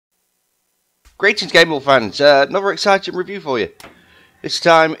Greetings, GamingMill fans. Another exciting review for you. This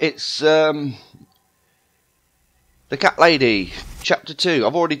time it's The Cat Lady, Chapter 2.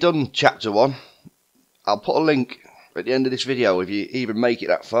 I've already done Chapter 1. I'll put a link at the end of this video if you even make it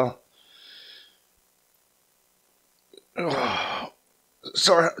that far. Oh,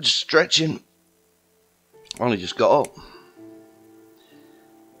 sorry, I'm just stretching. Only just got up.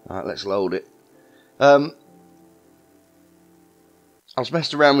 Alright, let's load it. I was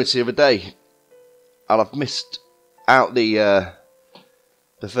messing around with this the other day, and I've missed out the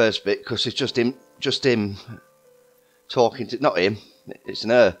first bit because it's just him talking to, not him, it's an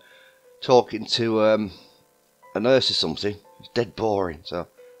her talking to a nurse or something. It's dead boring, so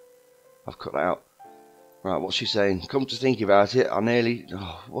I've cut that out. Right, what's she saying? Come to think about it,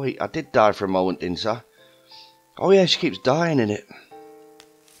 I did die for a moment, didn't I? Oh yeah, she keeps dying in it.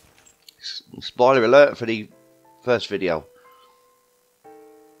 Spoiler alert for the first video.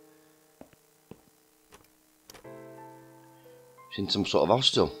 She's in some sort of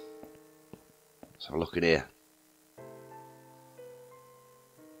hostel. Let's have a look in here.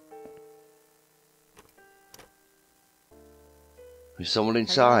 There's someone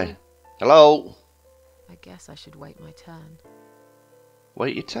inside. Hello? I guess I should wait my turn.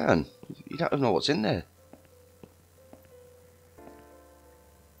 Wait your turn? You don't know what's in there.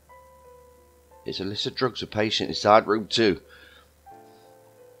 It's a list of drugs for patient inside room 2.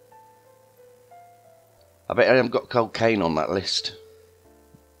 I bet I haven't got cocaine on that list.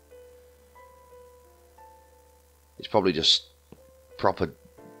 It's probably just proper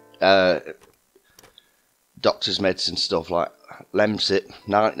doctor's meds and stuff like Lemsip,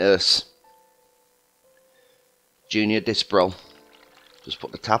 night nurse, junior Dispro. Just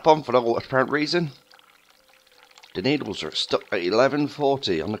put the tap on for no apparent reason. The needles are stuck at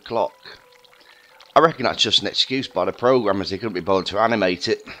 11:40 on the clock. I reckon that's just an excuse by the programmers. They couldn't be bothered to animate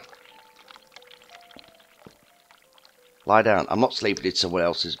it. Lie down. I'm not sleeping in someone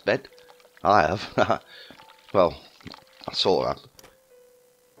else's bed. I have. Well, I sort of have.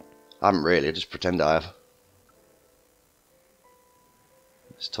 I haven't really. I just pretend I have.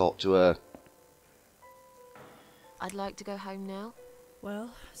 Let's talk to her. I'd like to go home now. Well,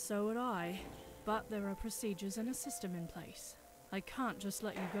 so would I. But there are procedures and a system in place. I can't just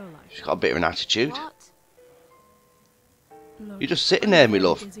let you go like that. She's got a bit of an attitude. What? Look, You're just sitting there, my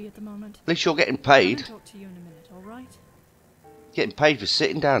love. busy at the moment. At least you're getting I'll paid. talk to you in a minute, all right? Getting paid for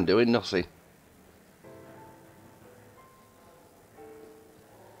sitting down doing nothing.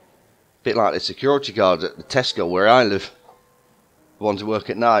 Bit like the security guards at the Tesco where I live. The ones who work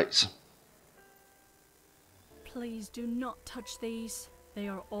at nights. Please do not touch these. They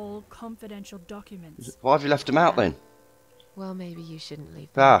are all confidential documents. Why have you left them out then? Well, maybe you shouldn't leave.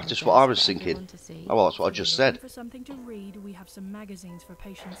 Just what I was thinking. Oh, well, that's what I just said. For something to read, we have some magazines for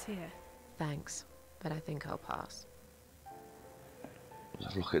patients here. Thanks, but I think I'll pass.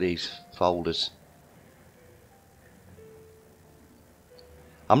 Let's look at these folders.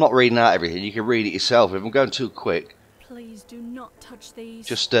 I'm not reading out everything. You can read it yourself. If I'm going too quick, Please do not touch these.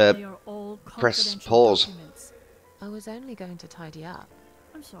 just They are all press confidential pause. documents. I was only going to tidy up.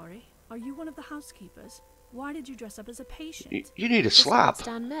 I'm sorry. Are you one of the housekeepers? Why did you dress up as a patient? You need a Just slap. can't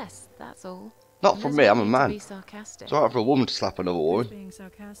stand mess, that's all. Not And from there's me, no I'm a need to man. be sarcastic. It's alright for a woman to slap another Who's woman, being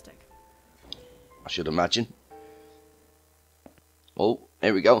sarcastic? I should imagine. Oh,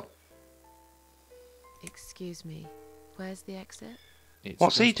 here we go. Excuse me, where's the exit?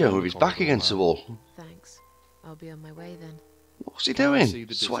 What's he doing with his back against the wall? Thanks. I'll be on my way then. What's he Can I see doing?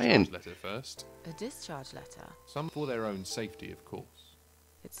 the Swaying. discharge letter first? A discharge letter? Some for their own safety, of course.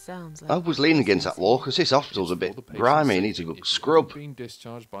 It sounds like... I was leaning against that wall because this hospital's a It's bit for the patient's grimy and needs a safety. good If scrub. you've been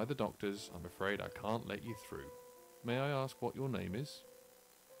discharged by the doctors, I'm afraid I can't let you through. May I ask what your name is?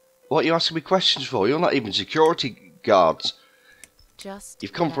 What are you asking me questions for? You're not even security guards. Just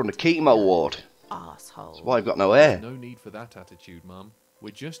You've come from the let chemo go, ward. Asshole. That's why you've got no hair. No need for that attitude, Mum.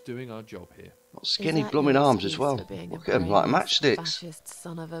 We're just doing our job here. Got Is skinny that blooming your arms as excuse well. for being a Look at them like brainless, matchsticks. Fascist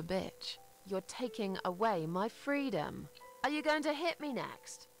son of a bitch. You're taking away my freedom. Are you going to hit me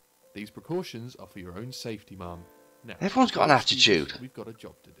next? These precautions are for your own safety, Mum. Now, Everyone's got an excuse us, attitude. We've got a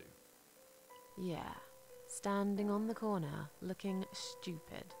job to do. Yeah, standing on the corner, looking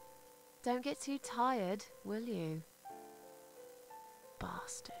stupid. Don't get too tired, will you?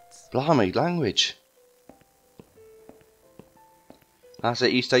 Bastards. Blimey, language. That's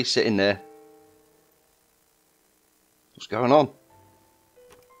it, you stay sitting there. What's going on?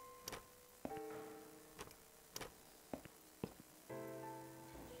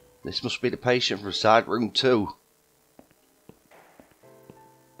 This must be the patient from side room 2.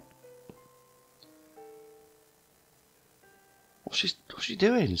 What's she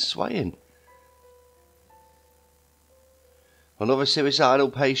doing? Swaying. Another suicidal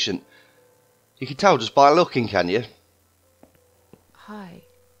patient. You can tell just by looking, can you? Hi.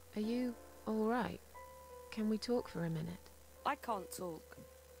 Are you alright? Can we talk for a minute? I can't talk.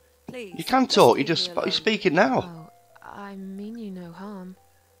 Please. You can just talk, leave me you're alone. speaking now. Oh, I mean you no harm.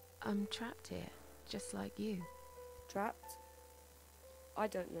 I'm trapped here, just like you. Trapped? I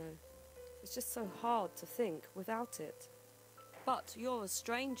don't know. It's just so hard to think without it. But you're a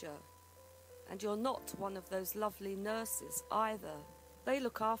stranger. And you're not one of those lovely nurses either. They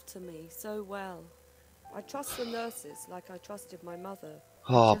look after me so well. I trust the nurses like I trusted my mother.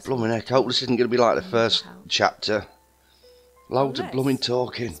 Oh, Just blooming want heck. to I hope talk. this isn't going to be like the I need your first help. chapter. Loads of Unless blooming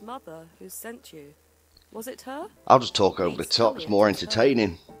talking. It's mother who sent you. Was it her? I'll just talk over the Please tell top. me It's more if it's her.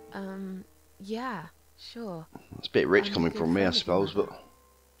 entertaining. Yeah, sure. It's a bit rich I'm a coming good from me, I friend of your suppose, mother.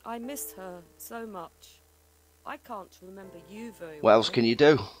 but I miss her so much. I can't remember you very well. what else can you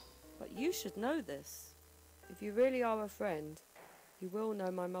do? But you should know this. If you really are a friend, you will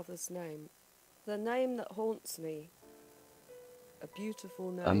know my mother's name. The name that haunts me. A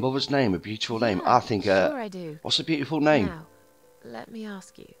beautiful name. A mother's name, a beautiful name. Yeah, I think, sure I do. what's a beautiful name? Now, let me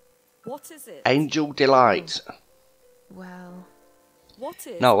ask you. What is it? Angel Delight. Well, What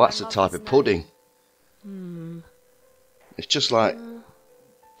is No, my that's a type mother's of pudding. It's just like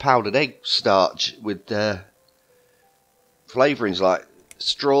powdered egg starch with flavourings like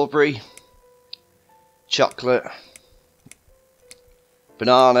strawberry, chocolate,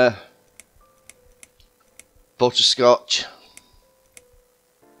 banana, butterscotch.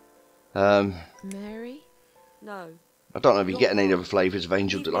 Mary? No. I don't know if you You're get any wrong. other flavours of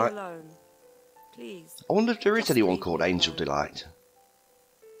Angel Leave me Delight. alone. Please. I wonder if there is Just anyone leave called me Angel alone. Delight.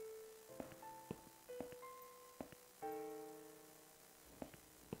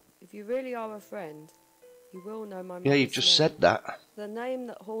 If you really are a friend, you will know my mother's Yeah, you've just name. said that. The name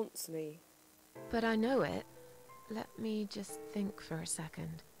that haunts me. But I know it. Let me just think for a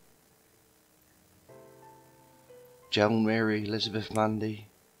second. Joan, Mary, Elizabeth, Mandy,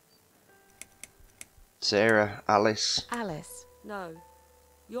 Sarah, Alice. Alice. No.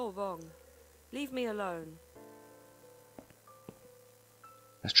 You're wrong. Leave me alone.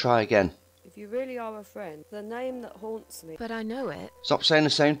 Let's try again. If you really are a friend, the name that haunts me. But I know it. Stop saying the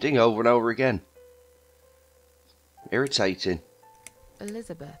same thing over and over again. Irritating.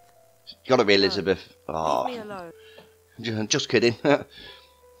 Elizabeth. Gotta be No. Elizabeth. Leave me Oh, alone. just kidding.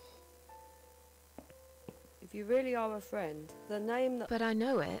 If you really are a friend, the name that. But I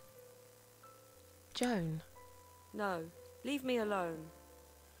know it. Joan. No. Leave me alone.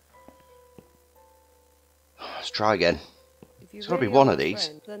 Let's try again. If you It's gotta be really one are of a these.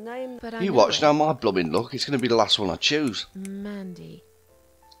 friend, the name. But I You know watch it. now my blooming luck. It's gonna be the last one I choose. Mandy.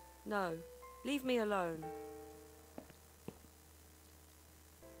 No. Leave me alone.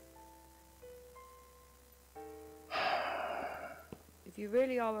 If you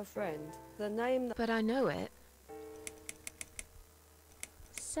really are a friend, the name that. But I know it.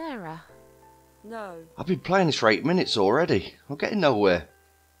 Sarah. No. I've been playing this for 8 minutes already. I'm getting nowhere.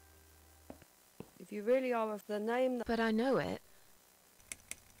 If you really are the name that. But I know it.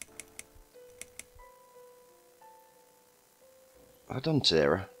 Have I done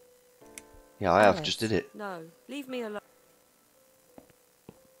Sarah? Yeah, I have. Alice. Just did it. No. Leave me alone.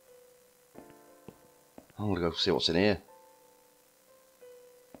 I'm gonna go see what's in here.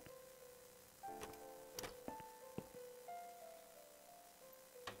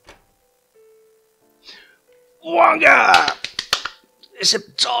 WONGA! It's a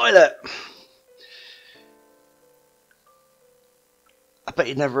toilet! I bet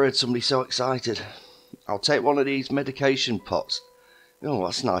you've never heard somebody so excited. I'll take one of these medication pots. Oh,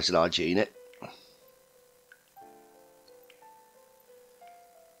 that's nice and hygienic.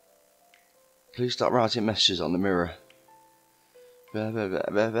 Please stop writing messages on the mirror. Hey,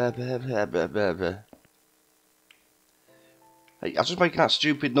 I was just making that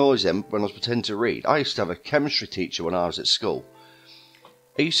stupid noise then when I was pretending to read. I used to have a chemistry teacher when I was at school.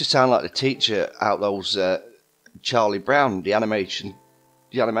 He used to sound like the teacher out those Charlie Brown, the animation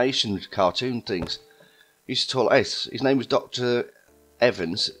cartoon things. He used to talk like this. His name was Dr.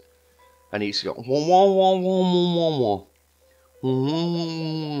 Evans, and he used to go wah wah wah wah wah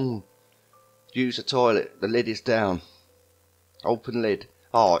wah. Use the toilet. The lid is down. Open lid.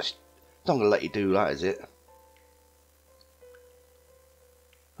 Oh, it's not gonna let you do that, is it?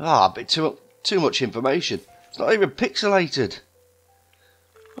 Ah, a bit too much information. It's not even pixelated.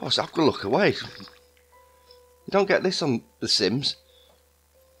 Oh, so I've got to look away. You don't get this on The Sims.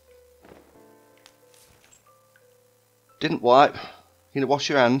 Didn't wipe. You know, wash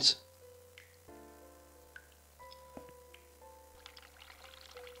your hands.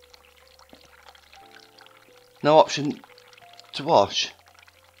 No option. to wash.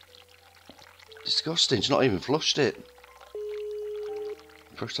 Disgusting, she's not even flushed it.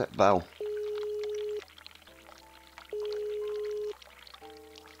 Push that bell.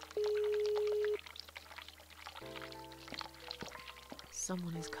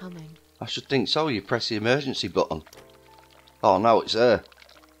 Someone is coming. I should think so, you press the emergency button. Oh no, it's her.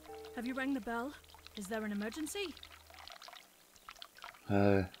 Have you rang the bell? Is there an emergency?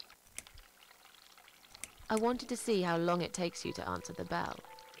 I wanted to see how long it takes you to answer the bell.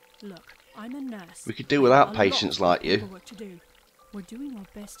 Look, I'm a nurse. We could do without A patients lot of like you. paperwork to do. We're doing our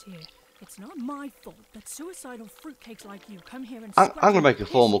best here. It's not my fault that suicidal fruitcakes like you come here and I'm scratch going to and make a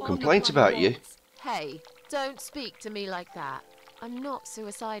piss formal on the complaint bloody about you. walls. Hey, don't speak to me like that. I'm not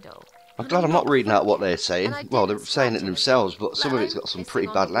suicidal. I'm And glad I'm not a reading out what fruitcake, they're saying. and I Well, they're didn't saying it scratch themselves, anything, but some of it's let got some alone pretty pissing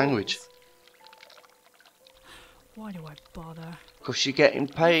on bad the language. walls. Why do I bother? Because you're getting I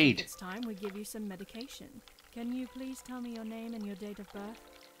think paid. it's time we give you some medication. Can you please tell me your name and your date of birth?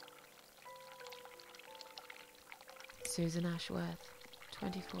 Susan Ashworth,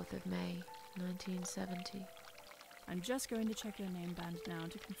 24th of May, 1970. I'm just going to check your name band now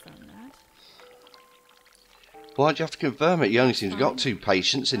to confirm that. Why'd you have to confirm it? You only seem to have got Fine. 2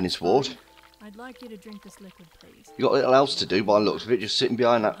 patients in That's this ward. fine. I'd like you to drink this liquid, please. You got little else to do by the looks of it, just sitting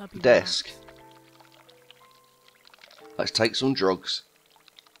behind It'll help that you desk. relax. Let's take some drugs.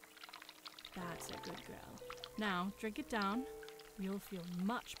 That's a good girl. Now, drink it down. You'll feel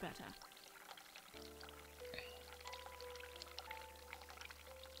much better.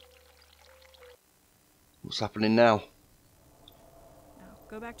 What's happening now? Now,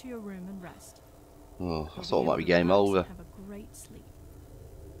 go back to your room and rest. Oh, I You'll thought it might able be to game relax and over. Have a great sleep.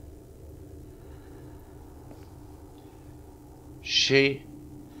 She...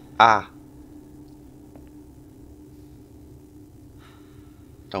 Ah.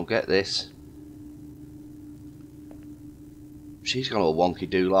 Don't get this. She's got a wonky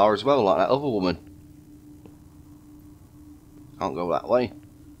doolard as well, like that other woman. Can't go that way.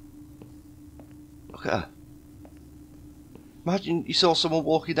 Look at her. Imagine you saw someone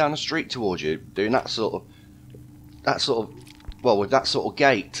walking down the street towards you, doing that sort of, well, with that sort of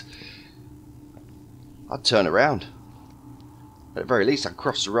gait. I'd turn around. At the very least, I'd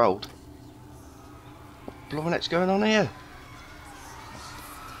cross the road. What blooming heck's going on here?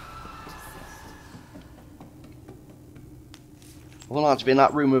 I wouldn't like to be in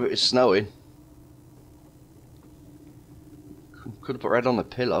that room if it was snowing. Could have put her head on the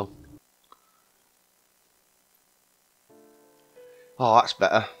pillow. Oh, that's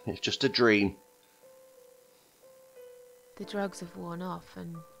better. It's just a dream. The drugs have worn off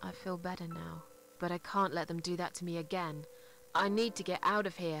and I feel better now. But I can't let them do that to me again. I need to get out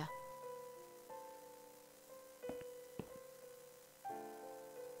of here.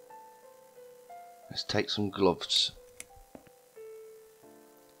 Let's take some gloves.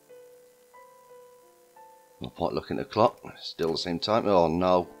 No point looking at the clock. Still the same time. Oh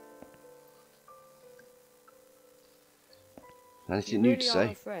no. Anything new to Are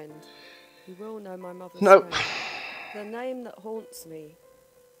say? a friend. You will know my mother's Nope. name. The name that haunts me.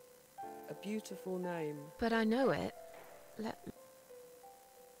 A beautiful name. But I know it.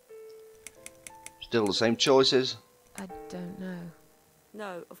 Still the same choices. I don't know.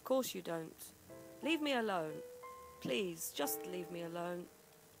 No, of course you don't. Leave me alone. Please, just leave me alone.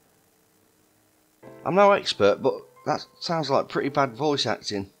 I'm no expert, but that sounds like pretty bad voice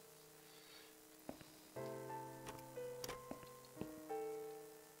acting.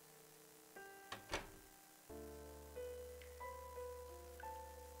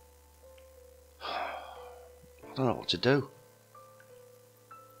 I don't know what to do.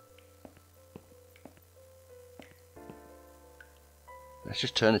 Let's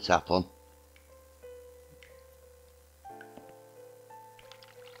just turn the tap on.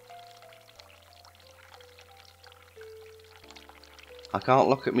 I can't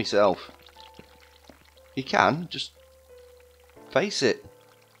look at myself. You can, just face it.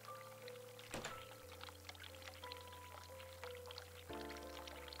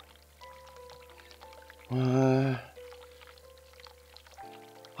 Oh,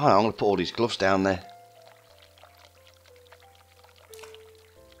 I'm going to put all these gloves down there.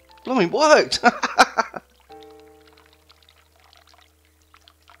 Blooming worked!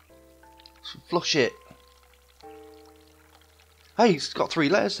 Flush it. Hey, it's got 3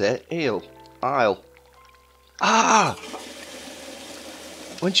 letters there. Eel. Isle. Ah!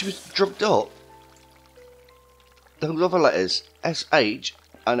 When she was drugged up, those other letters, S-H,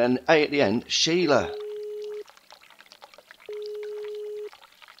 and then A at the end, Sheila.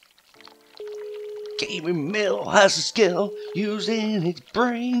 GamingMill has a skill using its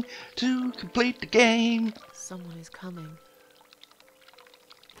brain to complete the game. Someone is coming.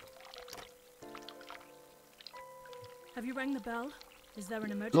 Have you rang the bell? Is there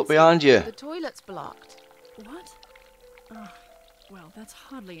an emergency? Look behind you. The toilet's blocked. What? Well, that's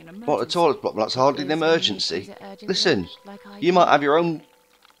hardly an emergency. What, the toilet's blocked? That's hardly an Is when you use emergency. it urgently, Listen, like I you do. might have your own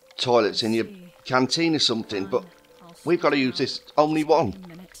toilets I in your see. canteen or something, but Fine, I'll we've got to sort it use out. this only Just give one. me a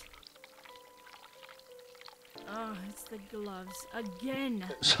minute. Oh, it's the gloves again.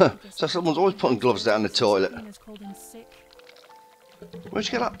 So someone's always putting gloves down the toilet. Cleaners called in sick. Where'd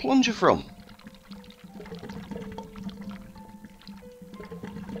you get that plunger from?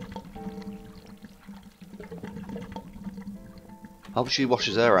 Hope she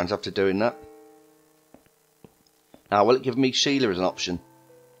washes her hands after doing that. Now, will it give me Sheila as an option?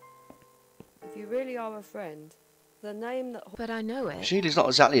 If you really are a friend, the name that... But I know it. Sheila's not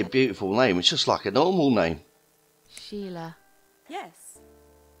exactly a beautiful name, it's just like a normal name. Sheila. Yes.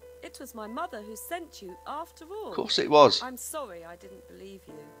 It was my mother who sent you, after all. Of course it was. I'm sorry I didn't believe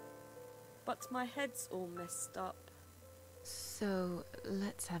you. But my head's all messed up. So,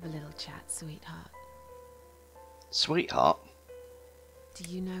 let's have a little chat, sweetheart. Sweetheart? Do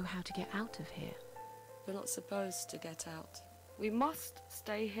you know how to get out of here? We're not supposed to get out. We must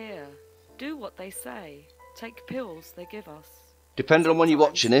stay here. Do what they say. Take pills they give us. Depending on when you're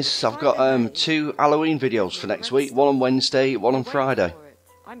watching this, I've got 2 Halloween videos for next week. One on Wednesday, one on Wait Friday. for it.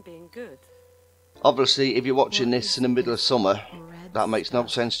 I'm being good. Obviously, if you're watching What this is in the middle of this summer, red that makes no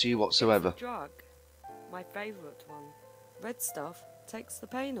stuff? sense to you whatsoever. It's a drug. My favourite one. Red stuff takes the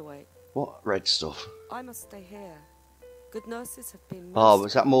pain away. What red stuff? I must stay here. Good nurses have been... Oh, most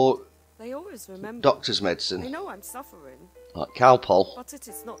was that more They always remember. doctor's They medicine? know I'm suffering, Like Calpol? but it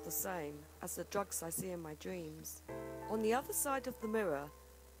is not the same as the drugs I see in my dreams. On the other side of the mirror,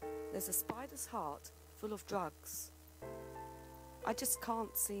 there's a spider's heart full of drugs. I just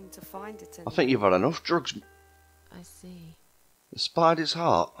can't seem to find it I anymore. think you've had enough drugs. I see. The spider's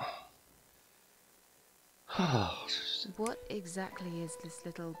heart. What exactly is this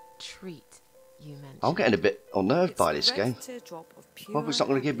little treat you mentioned? I'm getting a bit unnerved It's by the this red game. teardrop of pure Hope it's not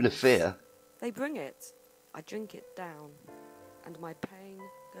going to give me the happiness. fear. They bring it. I drink it down, and my pain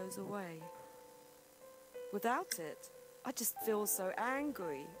goes away. Without it, I just feel so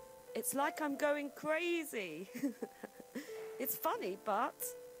angry. It's like I'm going crazy. It's funny, but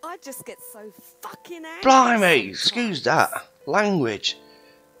I just get so fucking angry. Blimey! sometimes. Excuse that. Language.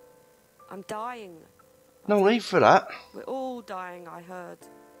 I'm dying. No need for that. We're all dying, I heard.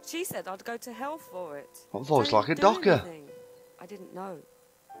 She said I'd go to hell for it. What voice Don't like a do docker? anything. I didn't know.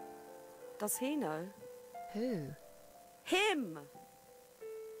 Does he know? Who? Him!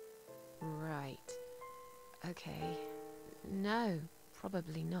 Right. Okay. No,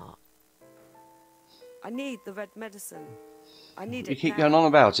 probably not. I need the red medicine. I need You it keep now. going on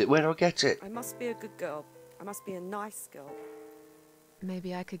about it. Where do I get it? I must be a good girl. I must be a nice girl.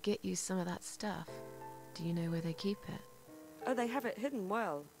 Maybe I could get you some of that stuff. Do you know where they keep it? Oh, they have it hidden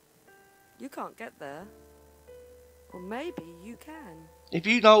well. You can't get there. Or maybe you can. If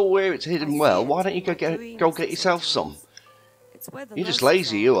you know where it's hidden I well, see why it don't you in go my get dreams yourself some? sometimes. It's where the You're just nurses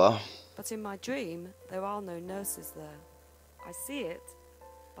lazy, you are. But in my dream, there are no nurses there. I see it,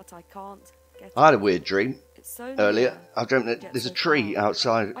 but I can't get I had a it. weird dream It's so earlier. near, I dreamt that yet there's a so tree far.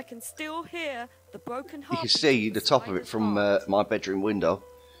 outside. I can still hear the broken You heart. can see the top of it from my bedroom window.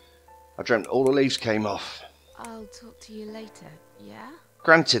 I dreamt all the leaves came off. I'll talk to you later, yeah?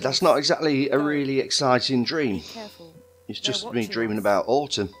 Granted, that's not exactly a really exciting Be dream. careful. It's They're just me watching dreaming us. about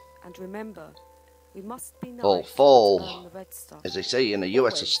autumn, And remember, we must be nice. or fall, to earn the red stuff. as they say in the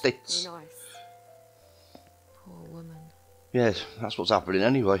US Always States. be nice. Poor woman. Yes, that's what's happening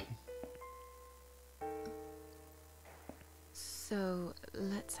anyway. So,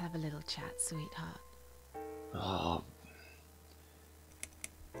 let's have a little chat, sweetheart. Oh,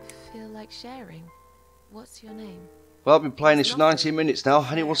 Feel like sharing? What's your name? well, I've been playing this There's for 19 minutes now.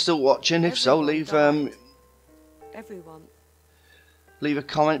 nothing Anyone there. still watching? If so, Everyone died. Everyone. leave a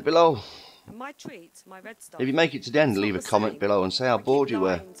comment below. And my treat, my red stuff. If you make it to the end, it's not leave a the comment same. below and say how I bored keep you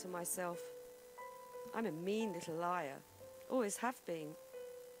were. lying to myself. I'm a mean little liar. Always have been.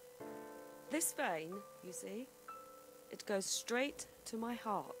 This vein, you see, it goes straight to my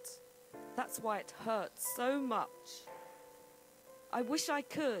heart. That's why it hurts so much. I wish I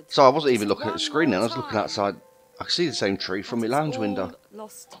could. So I wasn't even just looking at the one screen then. I more was looking time. outside. I could see the same tree from But my it's lounge window. all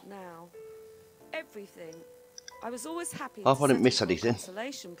lost now. Everything. I was always happy. Hope to I didn't miss settle for a anything.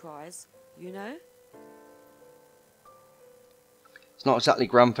 Consolation prize, you know. It's not exactly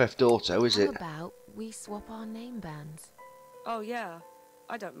Grand Theft Auto, is How it? about we swap our name bands? Oh yeah,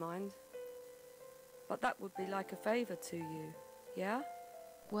 I don't mind. But that would be like a favour to you, yeah?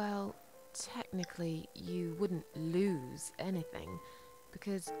 Well, technically, you wouldn't lose anything.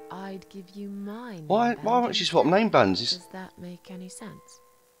 Because I'd give you mine. Why won't she swap name bands? Does that make any sense?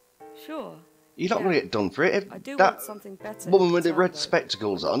 Sure. You're not going to get done for it. I do That want something better. woman with the in red return, though.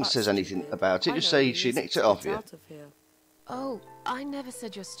 spectacles I'm not on that says anything stupid. about it. I Just know say the she reason nicked to it off get you. out of here. Oh, I never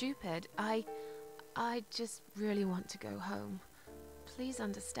said you're stupid. I just really want to go home. Please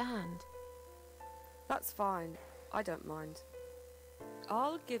understand. That's fine. I don't mind.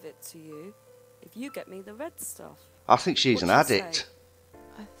 I'll give it to you if you get me the red stuff. I think she's What an do you addict. say?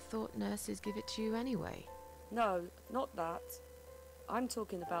 I thought nurses give it to you anyway. No, not that. I'm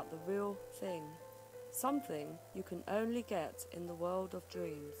talking about the real thing. Something you can only get in the world of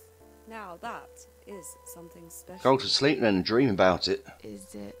dreams. Now that is something special. Go to sleep then and dream about it.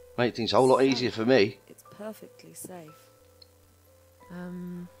 Is it, Make things a whole lot easier for me. It's perfectly safe.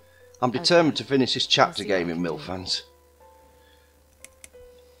 I'm determined to finish this chapter, I'll see what I Gaming can Mill do. fans.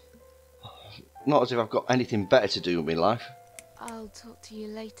 Not as if I've got anything better to do with my life. I'll talk to you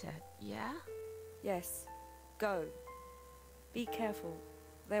later, yeah? Yes, go. Be careful.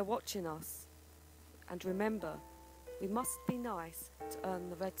 They're watching us. And remember, we must be nice to earn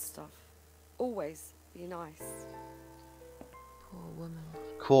the red stuff. Always be nice. Poor woman.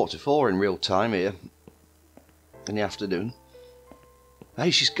 3:45 in real time here. In the afternoon. Hey,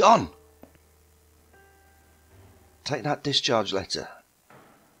 she's gone! Take that discharge letter.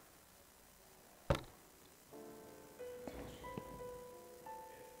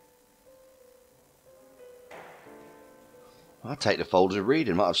 I'll take the folders of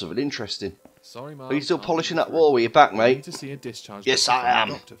reading, might have something interesting. Sorry, Mark. Are you still I'll polishing put that you wall with your back, through. I need mate? to see a discharge. Yes, letter I from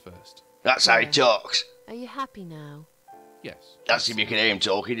the am. doctor first. That's how he Yeah. talks. Are you happy now? Yes. That's if you can hear him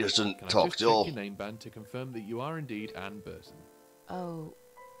talk, he just doesn't Can I talk just at all. check your name band to confirm that you are indeed Anne Burson? Oh,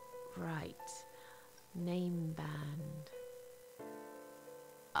 right. Name band.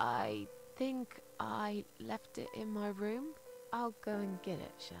 I think I left it in my room. I'll go and get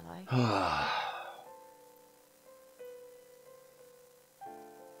it, shall I?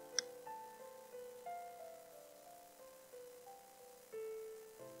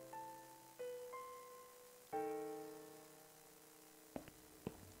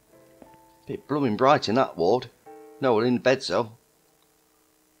 Bit blooming bright in that ward. No one in bed, so.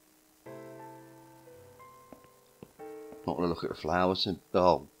 Not gonna look at the flowers and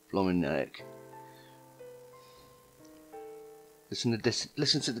oh, blooming neck. Listen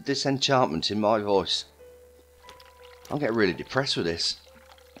to the disenchantment in my voice. I'm getting really depressed with this.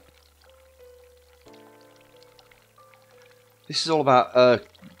 This is all about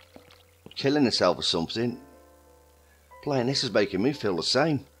killing herself or something. Playing this is making me feel the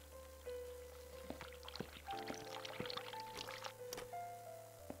same.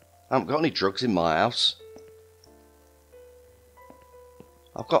 I haven't got any drugs in my house.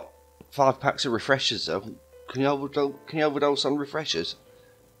 I've got 5 packs of refreshers though. Can you overdose on refreshers?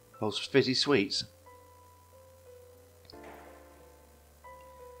 Those fizzy sweets.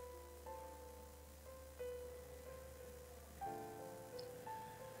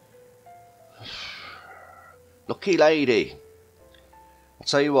 Lucky lady. I'll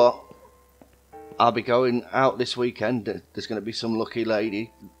tell you what. I'll be going out this weekend. There's going to be some lucky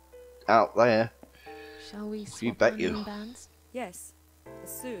lady out there. Shall we You swap bet our you. name bands? Yes,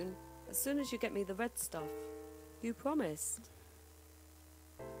 as soon as you get me the red stuff. You promised.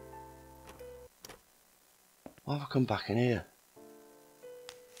 Why have I come back in here?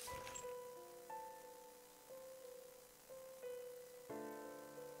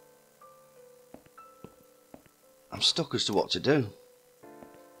 I'm stuck as to what to do.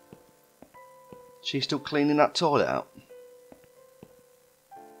 She's still cleaning that toilet out.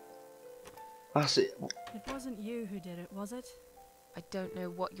 That's it. It wasn't you who did it, was it? I don't know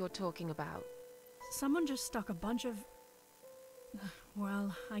what you're talking about. Someone just stuck a bunch of...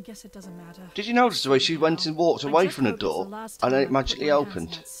 Well, I guess it doesn't matter. Did you notice the way she went and walked I away just from the hope it's door last and then time it I put magically my hands in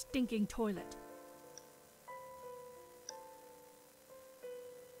opened? that stinking toilet.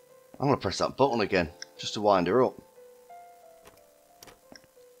 I'm going to press that button again just to wind her up.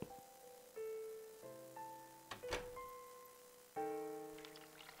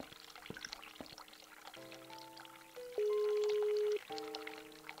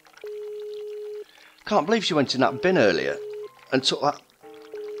 Can't believe she went in that bin earlier and took that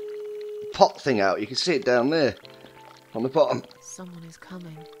pot thing out. You can see it down there on the bottom. Someone is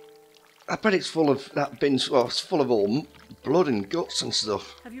coming. I bet it's full of that bin's. Well, it's full of all blood and guts and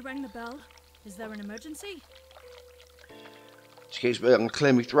stuff. Have you rang the bell? Is there an emergency? Excuse me, I'm going to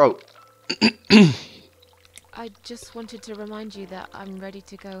clear my throat. I just wanted to remind you that I'm ready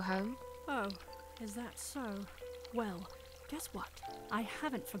to go home. Oh, is that so? Well, guess what? I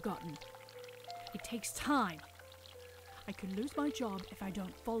haven't forgotten. It takes time. I could lose my job if I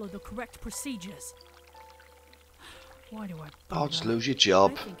don't follow the correct procedures. Why do I I'll just bother? lose your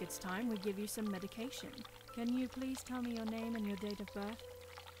job. I think it's time we give you some medication. Can you please tell me your name and your date of birth?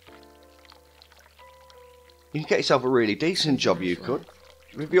 You can get yourself a really decent job, you could.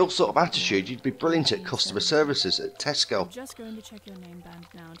 With your sort of attitude, you'd be brilliant at customer services at I'm Tesco. just going to check your name band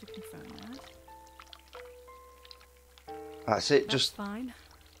now to confirm that. That's it, That's fine.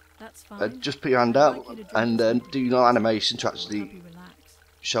 That's fine. just put your hand I'd out like you to drink and this with me. do your animation to It'll help actually you relax.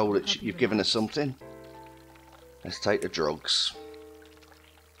 show It'll that help you you've given us relax. something. Let's take the drugs.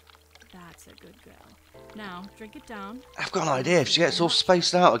 That's a good girl. Now, drink it down. I've got an idea. If she gets all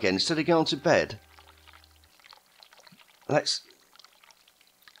spaced out again, instead of going to bed, if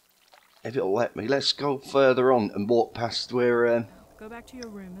it'll let me, let's go further on and walk past where Go back to your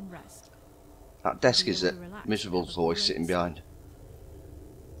room and rest. that desk You'll is be that able to relax miserable now before boy late sitting this behind.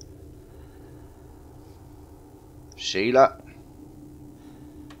 Sheila.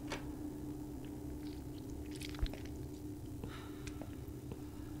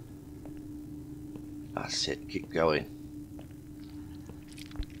 That's it, keep going.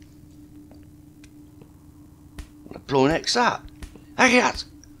 What the blowing heck's that? Hey,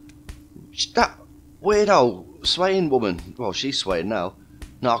 that weirdo swaying woman. Well, she's swaying now.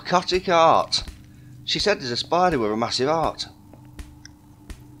 Narcotic art. She said there's a spider with a massive heart.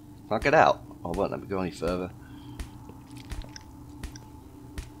 Can I get out? Oh, I won't let me go any further.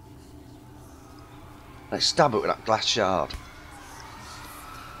 Let's stab it with that glass shard.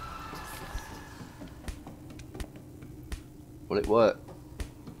 Will it work?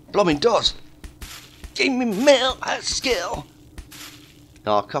 Blooming does! GamingMill has skill!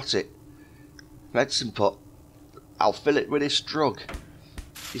 Narcotic. Medicine pot. I'll fill it with this drug.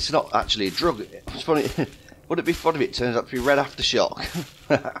 It's not actually a drug. It's funny. Would it be funny if it turns out to be red aftershock?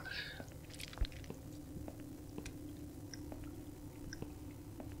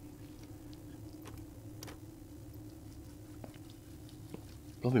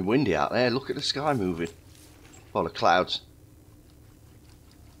 Blooming windy out there. Look at the sky moving. Well, the clouds.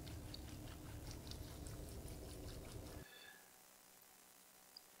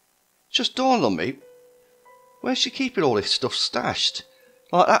 Just dawned on me. Where's she keeping all this stuff stashed?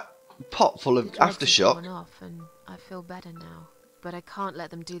 Like that pot full of The drugs have aftershock. worn off and I feel better now. But I can't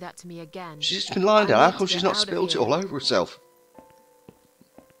let them do that to me again. She's just been lying I down. How need come to she's get not out of spilled it here. all over herself?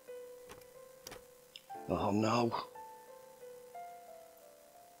 Oh no.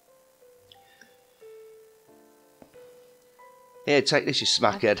 Here, take this, you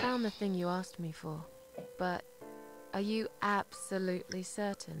I smackhead. found the thing you asked me for. But are you absolutely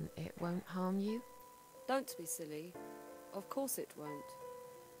certain it won't harm you? Don't be silly. Of course it won't.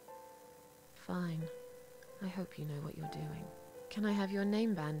 Fine. I hope you know what you're doing. Can I have your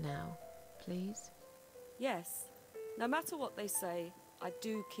name band now, please? Yes. No matter what they say, I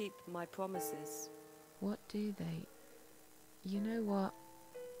do keep my promises. What do they... You know what?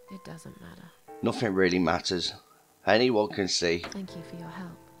 It doesn't matter. Nothing really matters. Anyone can see. Thank you for your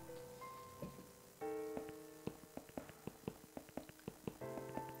help.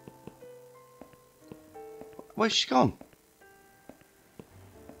 Where's she gone?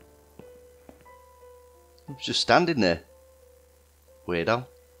 Just standing there. Weirdo.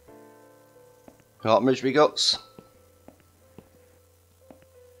 Can't misery guts.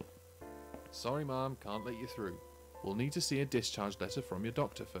 Sorry, Ma'am, can't let you through. We'll need to see a discharge letter from your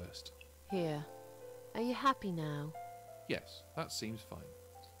doctor first. Here. Are you happy now? Yes, that seems fine.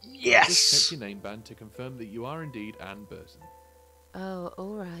 Just Yes! check your name band to confirm that you are indeed Anne Burton. Oh,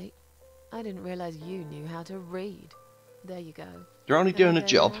 alright. I didn't realise you knew how to read. There you go. You're only Can I doing a go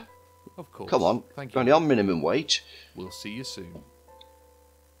job. now? Of course. Come on. Thank You're you. only on minimum wage. We'll see you soon.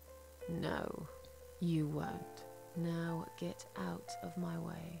 No, you won't. Now get out of my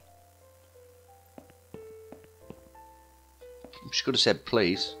way. She could have said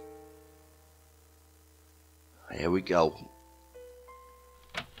please. Here we go.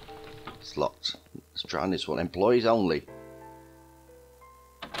 It's locked. Let's try this one. Employees only.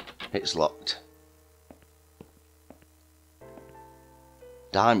 It's locked.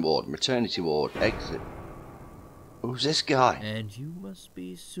 Dime ward, maternity ward, exit. Who's this guy? And you must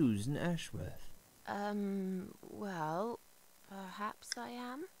be Susan Ashworth. Well, perhaps I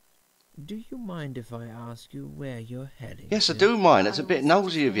am? Do you mind if I ask you where you're heading? Yes, I to? do mind. That's a I bit was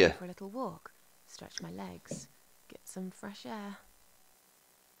nosy just of going you. for a little walk, stretch my legs, get some fresh air.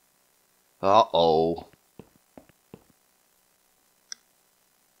 Uh-oh.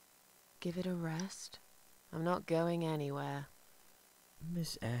 Give it a rest. I'm not going anywhere.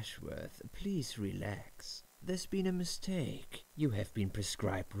 Miss Ashworth, please relax. There's been a mistake. You have been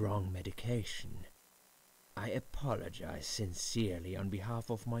prescribed wrong medication. I apologize sincerely on behalf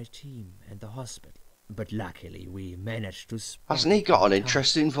of my team and the hospital, but luckily we managed to spot Hasn't he got an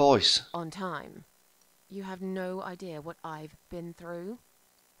interesting voice? On time. You have no idea what I've been through.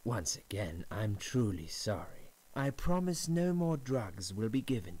 Once again, I'm truly sorry. I promise no more drugs will be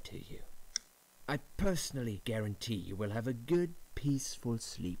given to you. I personally guarantee you will have a good, peaceful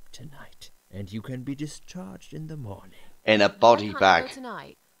sleep tonight, and you can be discharged in the morning. In a Why body can't I bag. go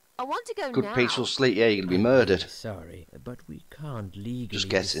tonight? I want to go Good now. peaceful sleep. Yeah, you're going to be I'm murdered. really sorry, but we can't legally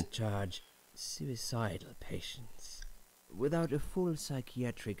guessing. discharge suicidal patients without a full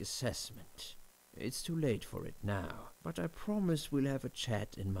psychiatric assessment. It's too late for it now, but I promise we'll have a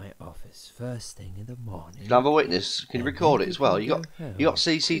chat in my office first thing in the morning. Can I have a witness? Can you And record then it as you well? can You got go home. you got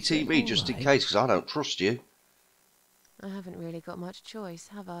Is that CCTV just in all right? case, because I don't trust you. I haven't really got much choice,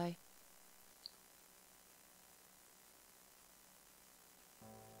 have I?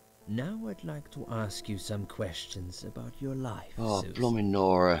 Now I'd like to ask you some questions about your life, Oh, Susan. blooming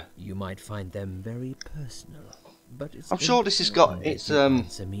Nora. You might find them very personal, but it's I'm sure this has got important its that you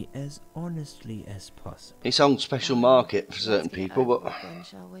answer me as honestly as possible. its own special market for certain Let's get people, over but it then,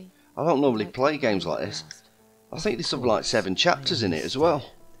 shall we? I don't normally Like play we games did like this. last. I think there's something like 7 chapters in it as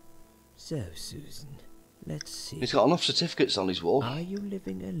well. So, Susan, let's see. He's got enough certificates on his wall. Are you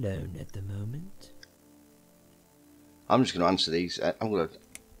living alone at the moment? I'm just going to answer these. I'm going to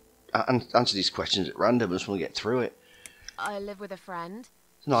answer these questions at random. I just want to get through it. I live with a friend.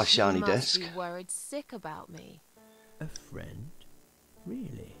 It's a nice She shiny must desk. be worried sick about me. A friend?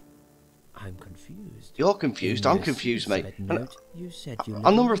 Really? I'm confused. You're confused. In I'm your confused, mate. suicide And note, you said you a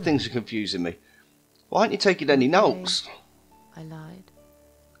live number of alone. things are confusing me. Why aren't you taking any notes? I lied.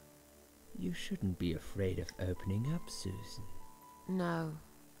 You shouldn't be afraid of opening up, Susan. No,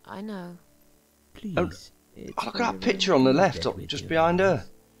 I know. Please. it's Look for at that your picture own on the good left, that up we're just doing behind her.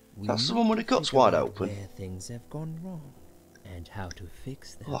 this. We That's the need one with to the guts figure wide out open. Where things have gone wrong and how to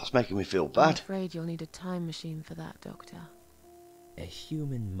fix them. Oh, that's making me feel I'm bad. afraid you'll need a time machine for that, Doctor. A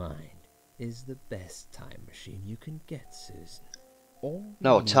human mind is the best time machine you can get, Susan. All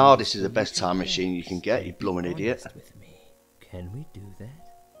No, we a need TARDIS is for the you best to time machine you can rest get, you and be blooming idiot. honest with me. Can we do that?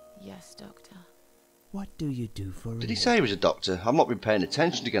 Yes, Doctor. What do you do for Did a he say he was a doctor? I've not been paying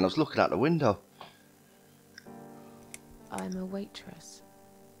attention again. I was looking out the window. I'm a waitress.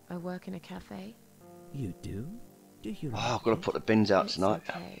 I work in a cafe. You do? Do you Oh, like I've got to it? put the bins out It's tonight.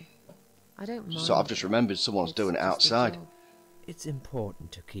 okay. I don't mind. So I've just it. remembered someone's It's doing it just a outside. job. It's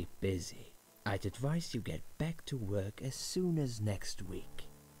important to keep busy. I'd advise you get back to work as soon as next week.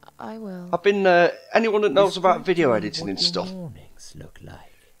 I will. I've been, anyone that knows about Describe video to me editing what and your stuff. mornings look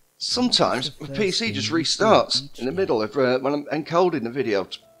like. Sometimes What the is the PC first just thing you do restarts each in the day? middle of when I'm encoding the video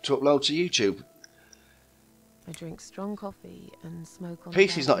to upload to YouTube. I drink strong coffee and smoke on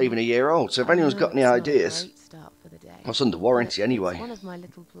PC's not balcony. even a year old, so if I anyone's know got any it's not a ideas, great start for the day, well, it's under warranty but anyway. It's one of my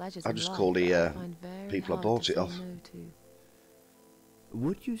little pleasures I in just life call the, that I find very people I hard bought to it say off. no to.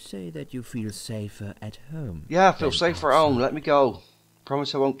 Would you say that you feel safer at home? Yeah, I feel than safer at home. outside? Let me go.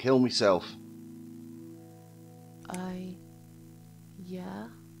 Promise I won't kill myself. Yeah,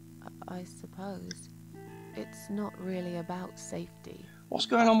 I suppose. It's not really about safety. What's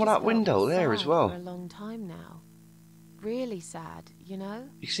going on with I've that just window felt there sad as For well? a long time now. Really sad, you know?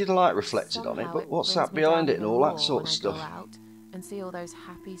 You can see the light reflected on it, Somehow but what's brings that me behind down it and even all that more sort when of I go stuff? out and see all those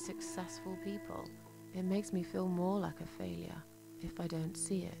happy, successful people. It makes me feel more like a failure. If I don't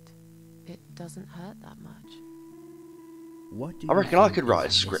see it, it doesn't hurt that much. What do I you reckon I think could write a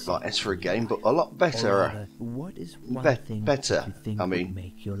is script like missing this for a in your game, but life? a lot Or better. rather, what is one thing better, that you think I would mean,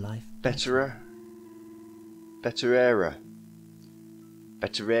 make your life Betterer. Betterera.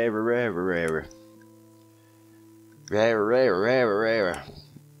 Betterera, rara, rara. Rara, rara, rara, rara.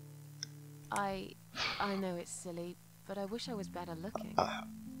 I know it's silly, but I wish I was better looking.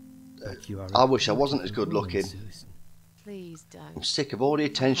 But you are I a wish I wasn't as beautiful good woman, looking. Susan. Please I'm don't. sick of all the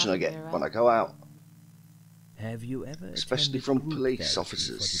attention I get Vera. when I go out. Have you ever Especially attended from group police therapy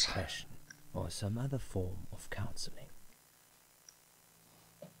officers. for depression or some other form of counseling?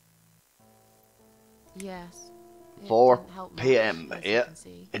 Yes. It 4 didn't help much, PM, as you yeah. can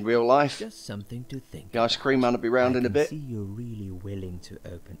see. In real life, Just something to think the ice about. cream man will be round I in a can bit. see you're really willing to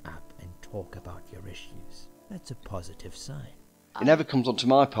open up and talk about your issues. That's a positive sign. It never comes onto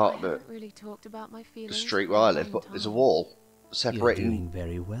my part I of the haven't really talked about my feelings street for where a I live, long but there's a time. wall You're separating doing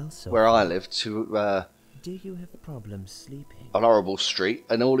very well so where I far. live to Do you have problems sleeping? an horrible street,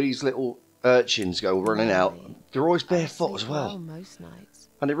 and all these little urchins go running out. Really? They're always I barefoot sleep as well well. most nights.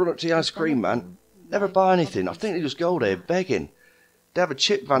 And they run up to the ice If cream man, anything, never I buy anything. I probably think they just sleep go too there much. begging. They have a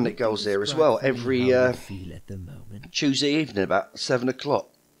chip van that Would you goes there as describe well for me every how you feel at the moment? Tuesday evening about 7 o'clock.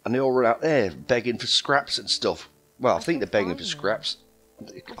 and they all run out there begging for scraps and stuff. Well, I think they're begging for scraps.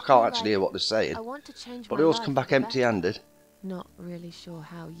 I can't actually hear what they're saying. I want to change But my they always life come for back the better. empty-handed. Not really sure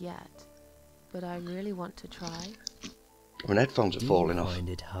how yet, but I really want to try. My headphones are falling Do you off. find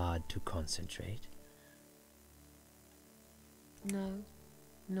it hard to concentrate? No,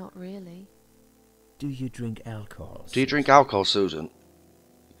 not really. Do you drink alcohol? Do you drink alcohol, Susan?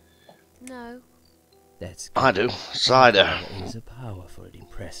 No, That's good. I do. Cider. Alcohol is a powerful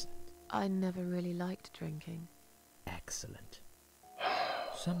depressant. I never really liked drinking. Excellent.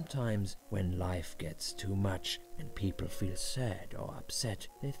 Sometimes when life gets too much and people feel sad or upset,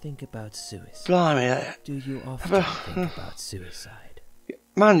 they think about suicide. Blimey. Do you often think about suicide?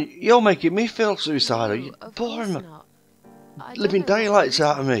 Man, you're making me feel suicidal. No, You're of boring course me. not. I Living don't know what daylights it is.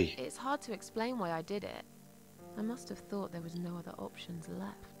 out of me. It's hard to explain why I did it. I must have thought there was no other options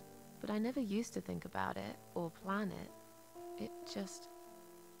left. But I never used to think about it or plan it. It just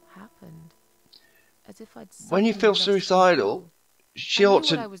happened. As if I'd When you suddenly feel lost suicidal, control. she I knew ought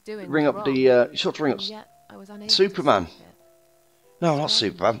what I to was doing ring was up wrong, the. She ought to ring up. and yet I was unable Superman. To stop it. No, not Strange,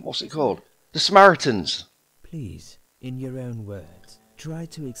 Superman. What's it isn't called? The Samaritans. Please, in your own words, try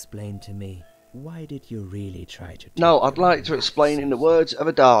to explain to me, why did you really try to... No, take I'd your like own to life, explain in the Susan? words of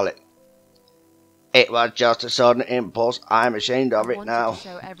a Dalek. It was just a sudden impulse. I'm ashamed of I it wanted now. to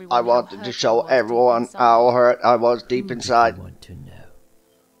show everyone I how wanted hurt to I show was deep everyone inside. how hurt I was Who deep did inside. you want to know?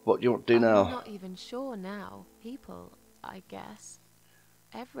 What do you want to do I'm now? not even sure now. People, I guess.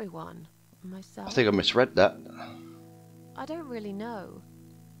 Everyone. Myself. I think I misread that. I don't really know.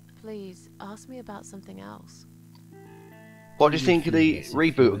 Please, ask me about something else. What do you think of the feel as if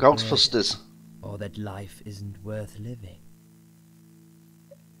reboot you're of a burden, Ghostbusters? or that life isn't worth living?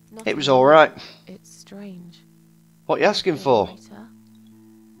 Not It was at all. alright. It's strange. What are you I asking feel for? lighter.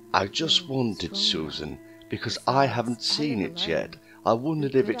 I just feel wondered, stronger. Susan, because Besides, I haven't I seen live it yet. alone. I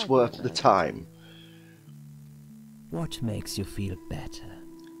wondered Who if could it's I worth give the a burden to? time. What makes you feel better?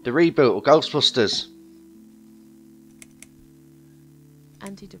 The reboot of Ghostbusters.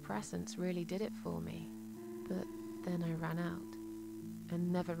 Antidepressants really did it for me. But then I ran out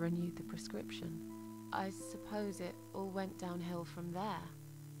and never renewed the prescription. I suppose it all went downhill from there.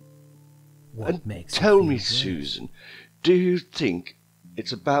 What And makes you tell feel me, worse? Susan, do you think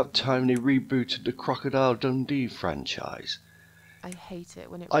it's about time they rebooted the Crocodile Dundee franchise? I hate it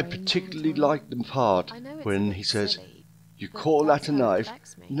when it I rains all the particularly time. like the part I know it's a when bit he says, silly, "You but call that's that a how it knife?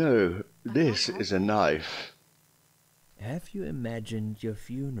 affects me. No, I this can't is a help it. knife." Have you imagined your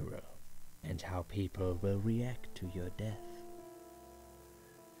funeral and how people will react to your death?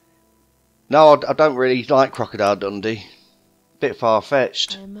 No, I don't really like Crocodile Dundee. Bit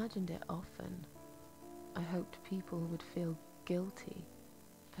far-fetched. I imagined it often. I hoped people would feel guilty.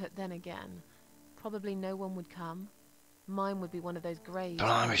 But then again, probably no one would come. Mine would be one of those graves.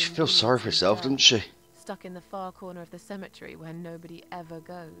 Blimey, covered she in feels sorry weeds for and herself, dirt, doesn't she? stuck in the far corner of the cemetery where nobody ever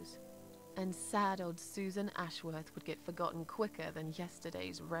goes. And sad old Susan Ashworth would get forgotten quicker than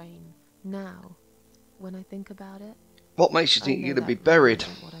yesterday's rain. Now, when I think about it, What makes you I think know you're going to be that really baried?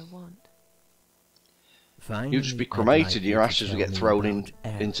 isn't what I want. Finally, You'll just be I'd cremated like and your you to ashes will tell get me thrown about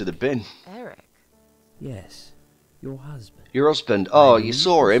into the Eric. bin. Eric? Yes, your husband. Your husband, oh, I you believe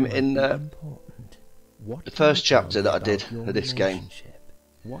saw this him might in be the important. What can first you tell chapter me that I did about your of this game. relationship?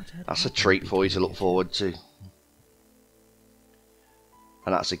 What had That's a happened treat for you to between look forward to.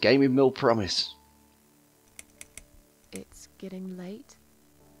 And that's a GamingMill promise. It's getting late.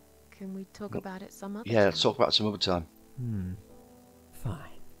 Can we talk about it some other Yeah, time? let's talk about it some other time. Fine.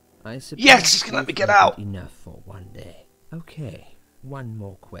 I suppose Yes, it's gonna let me you've get gotten out. Enough for one day. Okay, one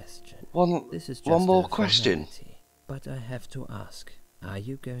more question. One This is just more a question. formality, but I have to ask. Are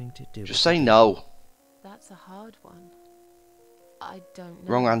you going to do Just it say again? no. That's a hard one. I don't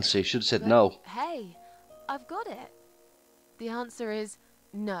know. Wrong answer. You should have said But no. Hey, I've got it. The answer is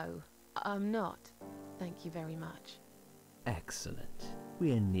no, I'm not. Thank you very much. Excellent.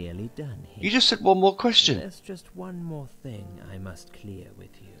 We're nearly done here. You just said one more question. There's just one more thing I must clear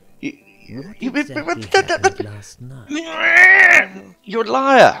with you. What You exactly happened last night? You're a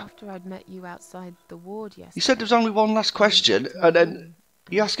liar. After I'd met you outside the ward yesterday. You said there was only one last question, and then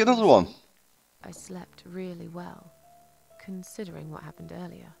you ask another one. I slept really well, considering what happened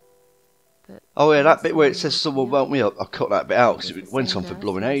earlier. But Oh yeah, that when bit where it someone says woke someone me woke up, me up, I cut that bit out because was it the went same on for nurse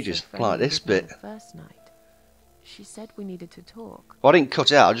blowing who was so ages, like friendly this with me bit. the first night. She said we needed to talk. Well, I didn't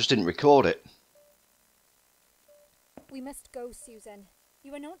cut it out, I just didn't record it. We must go, Susan.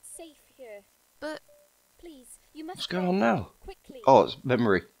 You are not safe here. But Please, you must What's going go. on now? Quickly. Oh, it's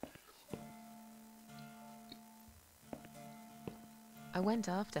memory. I went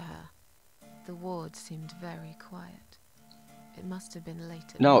after her. The ward seemed very quiet. It must have been late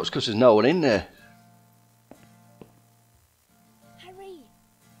at No, night. it's because there's no one in there. Hurry!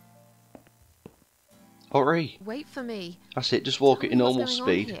 Hurry. Wait for me. That's it, just walk Tell at your me what's normal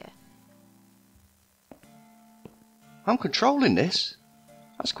going on speed. here. I'm controlling this.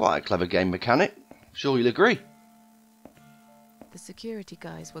 That's quite a clever game mechanic. Sure you'll agree. The security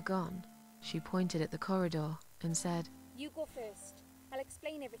guys were gone. She pointed at the corridor and said, You go first. I'll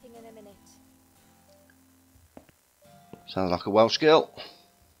explain everything in a minute. Sounds like a Welsh girl.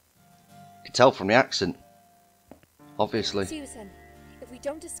 Can tell from the accent. Obviously. Susan, if we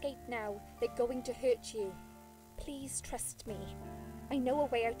don't escape now, they're going to hurt you. Please trust me. I know a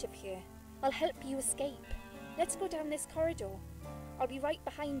way out of here. I'll help you escape. Let's go down this corridor. I'll be right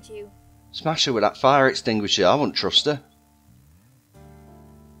behind you. Smash her with that fire extinguisher. I wouldn't trust her.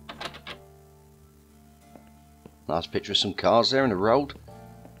 Nice picture of some cars there in the road.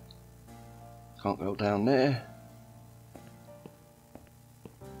 Can't go down there.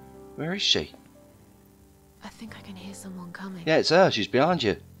 Where is she? I think I can hear someone coming. Yeah, it's her. She's behind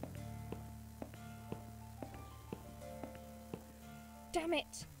you. Damn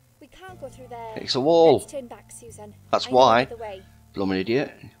it! We can't go through there. It's a wall. Let's turn back, Susan. That's I know why. another way. Blooming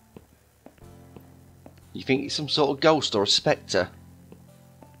idiot. You think it's some sort of ghost or a spectre?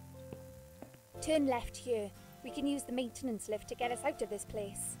 Turn left here. We can use the maintenance lift to get us out of this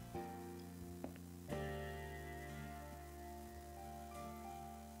place.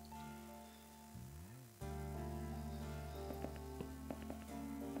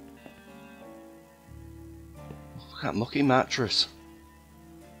 Look at that mucky mattress.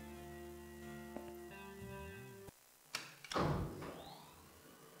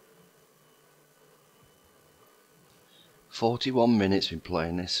 "41 minutes been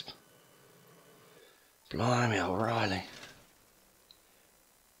playing this. Blimey, O'Reilly.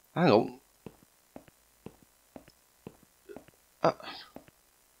 Hang on.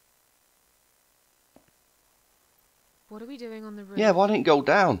 What are we doing on the roof? Yeah, why didn't it go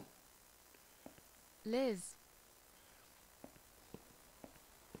down? Liz.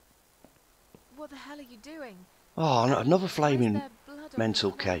 What the hell are you doing? Oh, no, another Why is flaming there blood on the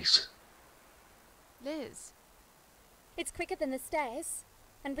mental floor? case. Liz. It's quicker than the stairs.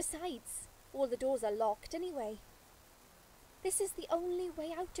 And besides, all the doors are locked anyway. This is the only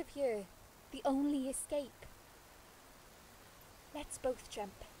way out of here. The only escape. Let's both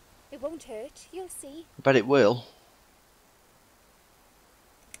jump. It won't hurt, you'll see. I bet it will.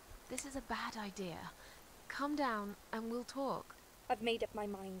 This is a bad idea. Come down and we'll talk. I've made up my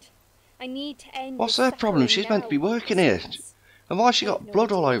mind. I need to end What's this her problem? suffering She's meant to be now. working here. Besides, And why's she got I've no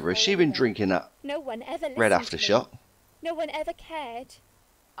blood all idea over her? Has how she been either. drinking that no one ever listened red to aftershock? me. No one ever cared.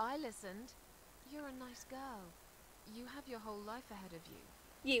 I listened. You're a nice girl. You have your whole life ahead of you.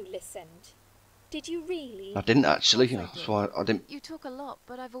 You listened. Did you really? I didn't actually. Of course I That's did. why I didn't You talk a lot,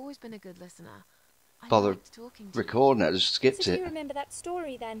 but I've always been a good listener. I bother liked talking to you. recording it. I just skipped So do you it. remember that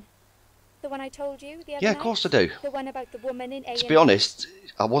story then? The one I told you the other Yeah, night? of course I do. The one about the woman in A&E? To be honest,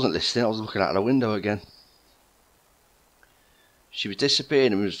 I wasn't listening. I was looking out the window again. She was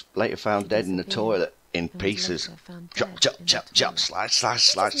disappearing and was later found She dead in the disappeared toilet in and was pieces. later found Chop, dead chop, in the chop, chop, toilet. slice, slice,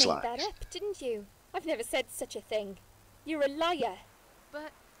 You slice, just made slice. that up, didn't you? I've never said such a thing. You're a liar.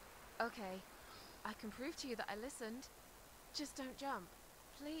 But, okay, I can prove to you that I listened. Just don't jump,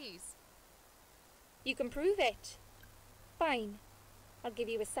 please. You can prove it. Fine. I'll give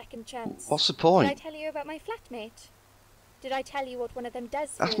you a second chance. What's the Did I point? tell you about my flatmate? Did I tell you what one of them does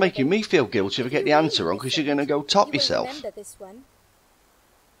for That's a making living? me feel guilty if I If get you the answer really wrong because you're listened, going to go top you won't yourself. remember this one.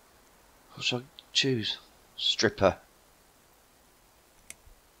 What should I choose? Stripper.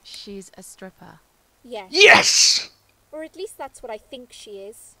 She's a stripper. Yes. Yes! Or at least that's what I think she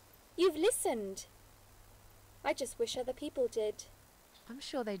is. You've listened. I just wish other people did. I'm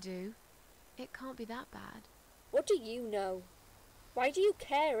sure they do. It can't be that bad. What do you know? Why do you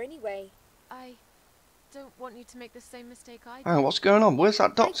care anyway? I don't want you to make the same mistake I did. Hang on, what's going on? Where's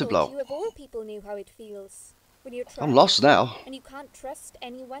that I doctor thought bloke? you of all people knew how it feels. When you're trapped I'm lost now. and you can't trust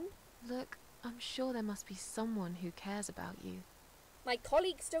anyone. Look, I'm sure there must be someone who cares about you. My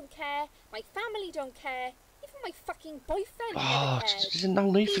colleagues don't care. My family don't care. Even my fucking boyfriend Oh, never cared. there's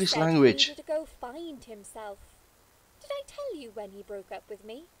no need He for this said he language. needed to go find himself. Did I tell you when he broke up with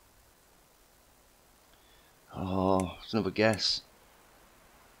me? Oh, it's another guess.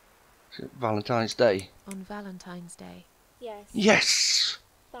 Is it Valentine's Day? On Valentine's Day. Yes. Yes!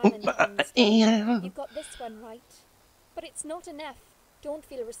 Valentine's Day. Yeah. You got this one right. But it's not enough. Don't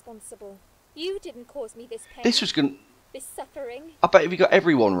feel responsible. You didn't cause me this pain. This was going to... This suffering. I bet if you got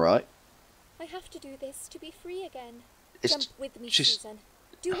everyone right, I have to do this to be free again. It's- Jump with me, she's- Susan.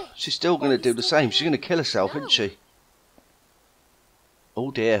 Do it. she's still going While to do you the still same. can. She's going to kill herself, No. isn't she? Oh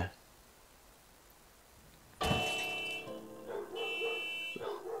dear.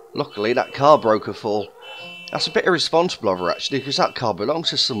 Luckily that car broke her fall. That's a bit irresponsible of her actually, because that car belongs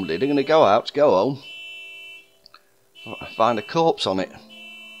to somebody. They're going to go out, go home, find a corpse on it.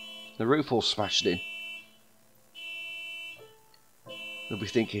 The roof all smashed in. They'll be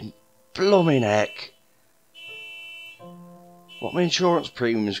thinking, blooming heck, what my insurance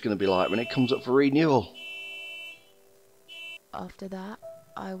premium is going to be like when it comes up for renewal. After that,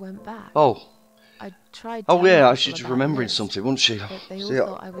 I went back. Oh. I tried. Oh yeah, I people should be about remembering this, something, wouldn't she? But they all See,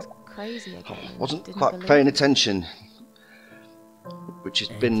 thought I was crazy again. I and wasn't didn't quite believe paying me. attention, which has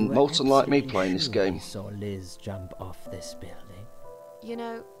And been you were most unlike me absolutely playing this sure game. you saw Liz jump off this building. You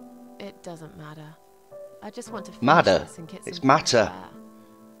know, it doesn't matter. I just want to finish Matter. this and get It's some matter. fresh air.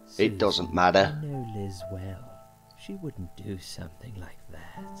 It Susan, doesn't matter. I know Liz well. She wouldn't do something like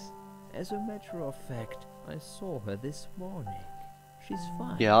that. As a matter of fact, I saw her this morning. She's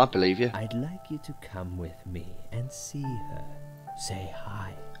fine. Yeah, I believe you. I'd like you to come with me and see her. Say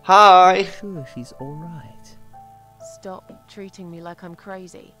hi. Hi! I'm sure she's alright. Stop treating me like I'm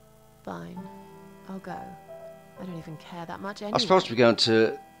crazy. Fine, I'll go. I don't even care that much anyway. I'm supposed to be going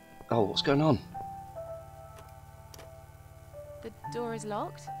to... Oh, what's going on? The door is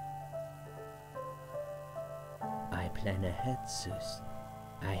locked? I plan ahead, Susan.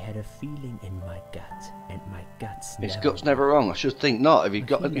 I had a feeling in my gut, and my gut's His never gut's never wrong. I should think not. Have you I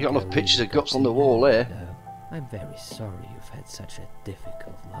got feel enough like I pictures really of guts got on to the wall know there? you, though. I'm very sorry you've had such a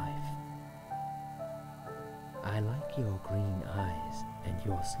difficult life. I like your green eyes and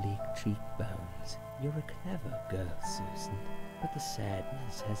your sleek cheekbones. You're a clever girl, Susan, but the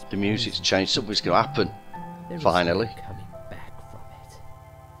sadness has The music's poisoned changed. Something's going to happen. There is Finally. no coming back from it.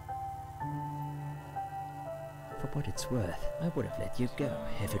 For what it's worth, I would have let you go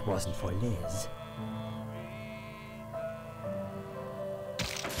if it wasn't for Liz.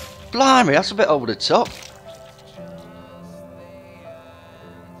 Blimey, that's a bit over the top.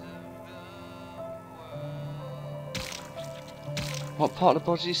 What part of the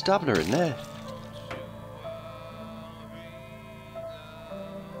body is he stabbing her in there?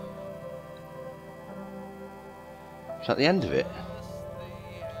 Is that the end of it?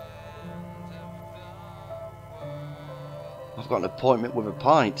 I've got an appointment with a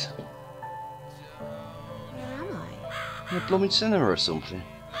pint. Where am I? In a blooming cinema or something.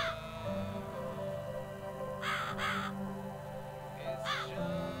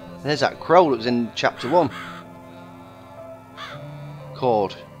 There's that crow that was in chapter 1.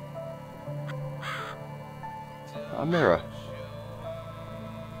 Called a mirror.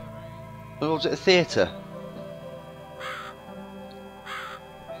 Or was it a theatre?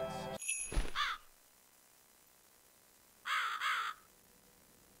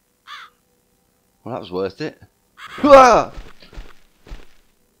 Well, that was worth it. Whoa!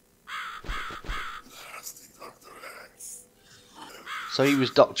 So he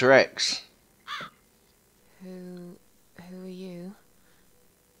was Dr. X. Who are you?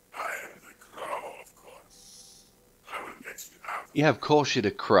 I am the crow, of course. I will get you out. Yeah, of course you're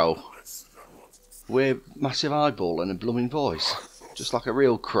the crow. Unless you don't want to With massive eyeball and a blooming voice. Just like a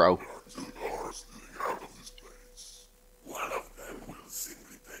real crow. two doors leading out of this place. One of them will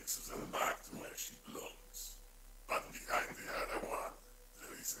simply take Susan back to where she belongs. But behind the other one,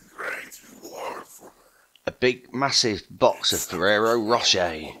 there is a great reward for her. A big, massive box of Ferrero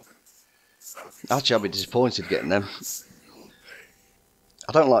Rocher. Actually, I'll be disappointed getting them.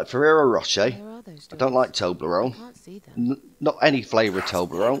 I don't like Ferrero Rocher. Where are those I don't doors? like Toblerone. I can't see them. Not any flavour of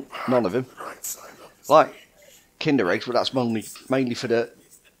Toblerone. None of them. Right side of this Like Kinder Eggs, but that's mainly for the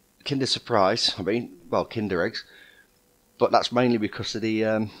Kinder Surprise. I mean, well, Kinder Eggs. But that's mainly because of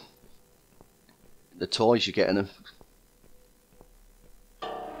the toys you get in them.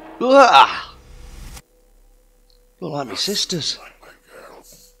 Uah! Look like my sisters. like my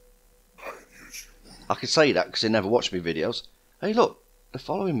girls. I usually I can say that because they never watch me videos. Hey, look, they're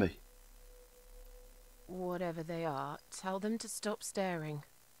following me. Whatever they are, tell them to stop staring.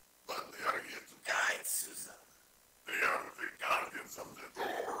 but they are here to guide Susan. They are the guardians of the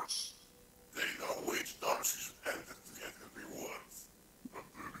doors. They know which door she should enter to get her rewards. But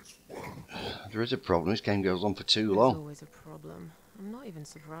there is one. There is a problem. This game goes on for too There's long. always a problem. I'm not even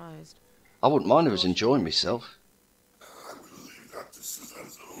surprised. I wouldn't mind if I was enjoying myself. I will leave that to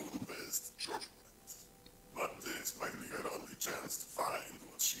Susan's own best judgment. But this might be her only chance to find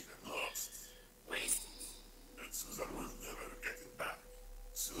what she had lost. Wait. And Susan will never get it back.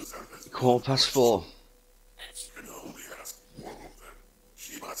 Susan has 4:15. and she can only ask one of them.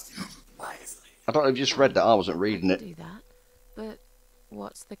 She must use it wisely. I don't know if you just read that. I wasn't reading it. Do that, but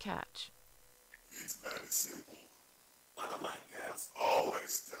what's the catch? It's very simple. One of my girls always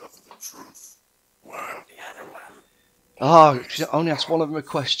Oh, she only asked one of them a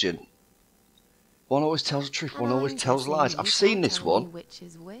question. One always tells the truth, one always tells lies. I've seen this one. Which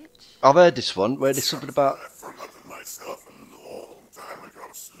is which? I've heard this one where there's something about I've forgotten myself a long time ago,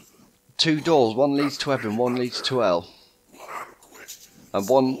 Susan. 2 doors, one leads to heaven, one leads to hell. One question. And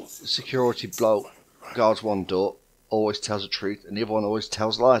one security bloke guards one door, always tells the truth, and the other one always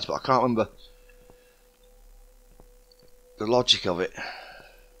tells lies, but I can't remember the logic of it.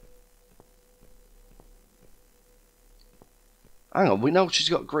 Hang on, we know she's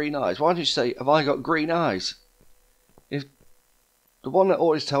got green eyes. Why don't you say, have I got green eyes? If the one that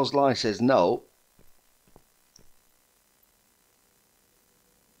always tells lies says no.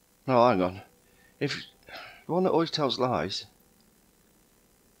 No, hang on. If the one that always tells lies,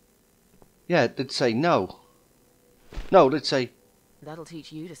 yeah, they'd say no. No, they'd say. That'll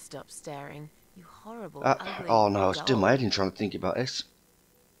teach you to stop staring. You horrible, ugly. Oh no, I was doll. doing my head in trying to think about this.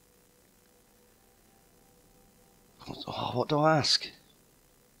 Oh, what do I ask?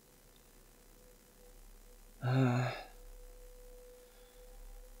 Oh,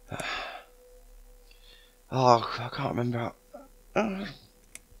 I can't remember.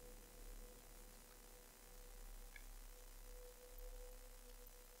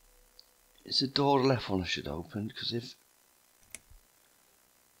 It's the door to the left one I should open, because if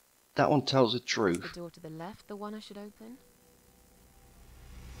that one tells the truth. The door to the left, the one I should open?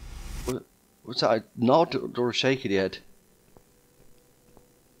 What's that? A nod or a shake of the head?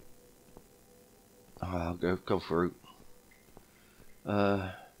 Oh, I'll go through.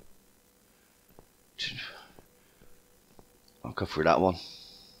 I'll go through that one.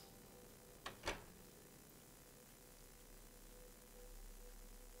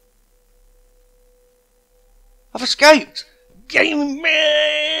 I've escaped!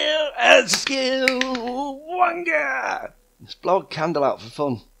 GamingMill and skill WONGA! Let's blow a candle out for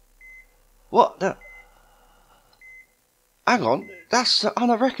fun. What the? Hang on, that's, I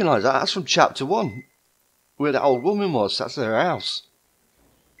don't recognise that. That's from chapter 1. Where the old woman was. That's their house.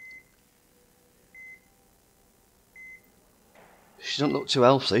 She doesn't look too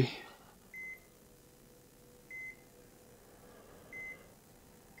healthy.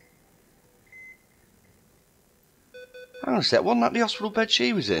 Hang on a sec, wasn't that the hospital bed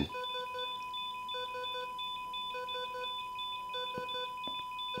she was in?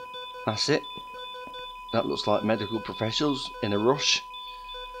 That's it. That looks like medical professionals in a rush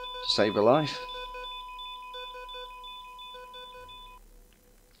to save her life.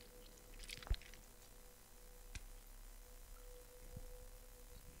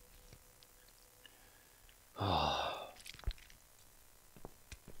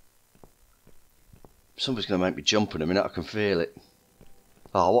 Somebody's going to make me jump in a minute, I can feel it.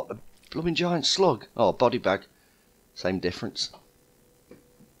 Oh, what a blooming giant slug. Oh, body bag. Same difference.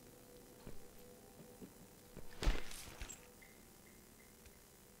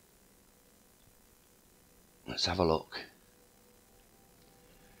 Let's have a look.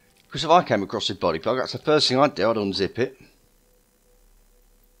 Because if I came across a body bag, that's the first thing I'd do, I'd unzip it.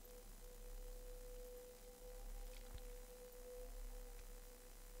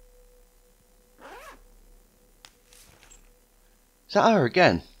 Is that her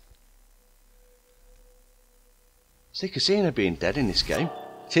again? Sick of seeing her being dead in this game.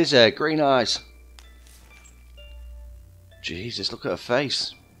 It is her, green eyes. Jesus, look at her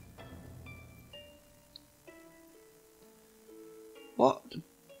face. What?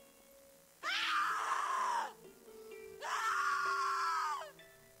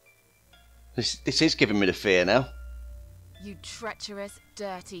 This is giving me the fear now. You treacherous,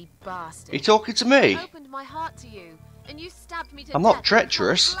 dirty bastard. Are you talking to me? I opened my heart to you, and you stabbed me to I'm death not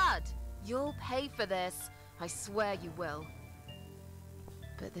treacherous. in cold blood. You'll pay for this. I swear you will.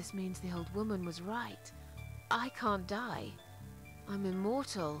 But this means the old woman was right. I can't die. I'm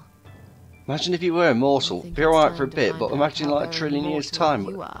immortal. Imagine if you were immortal. Be alright for a bit, but imagine like a trillion years' time.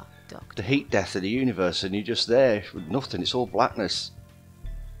 You are, Doctor. The heat death of the universe, and you're just there with nothing. It's all blackness.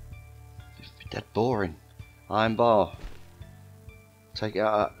 It'd be dead boring. Iron bar. Take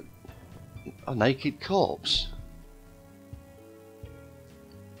out a naked corpse.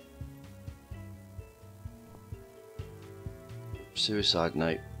 Suicide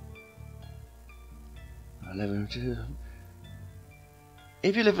note. I never do.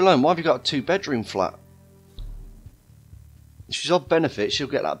 If you live alone, why have you got a 2-bedroom flat? If she's on benefit, she'll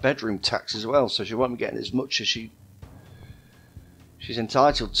get that bedroom tax as well, so she won't be getting as much as she's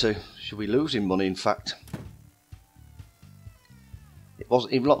entitled to. She'll be losing money, in fact. It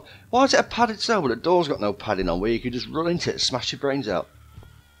wasn't even locked. Why is it a padded cell, but the door's got no padding on, where you could just run into it and smash your brains out?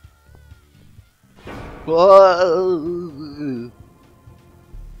 Whoa!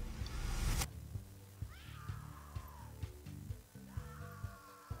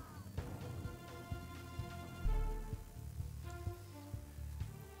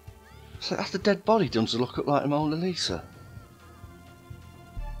 So that's the dead body done to look up like a Mona Lisa.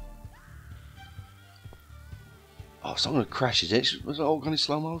 Oh, it's not going to crash, is it? It's all gone in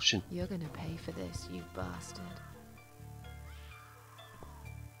slow motion. You're gonna pay for this, you bastard.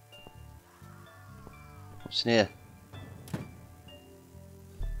 What's in here?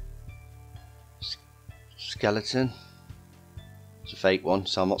 Skeleton. It's a fake one,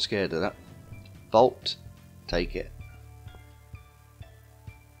 so I'm not scared of that. Vault. Take it.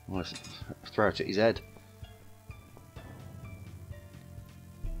 I'm going to throw it at his head.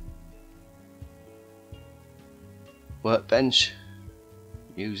 Workbench.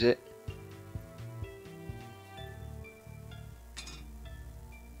 Use it.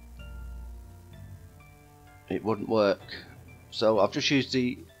 It wouldn't work. So I've just used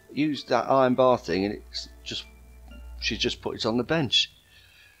that iron bar thing, and it's just she's just put it on the bench.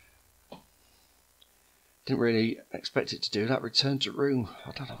 Didn't really expect it to do that. Return to room.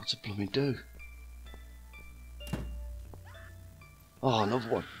 I don't know what to blooming do. Oh, another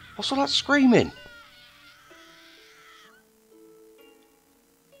one. What's all that screaming?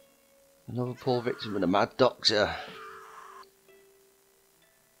 Another poor victim and a mad doctor.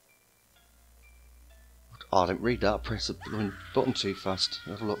 Oh, I didn't read that. I pressed the blooming button too fast.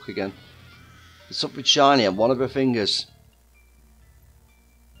 Have a look again. There's something shiny on one of her fingers.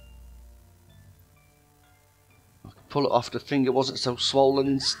 I could pull it off. The finger wasn't so swollen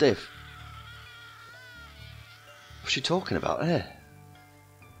and stiff. What's she talking about there?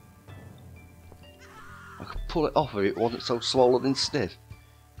 I could pull it off if it wasn't so swollen and stiff.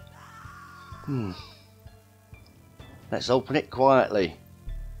 Let's open it quietly.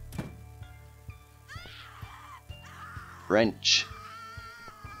 Wrench.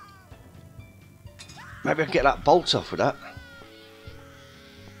 Maybe I can get that bolt off with that.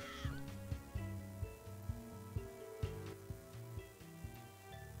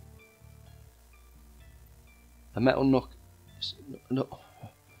 A metal knock. No.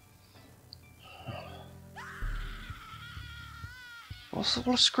 What's all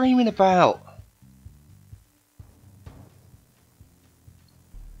the screaming about?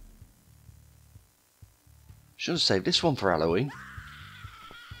 Should have saved this one for Halloween.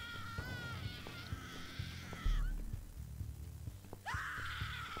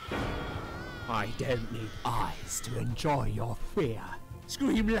 I don't need eyes to enjoy your fear.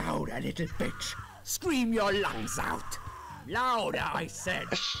 Scream louder, little bitch. Scream your lungs out. Louder, I said.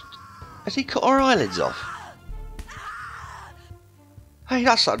 Has he cut our eyelids off? Hey,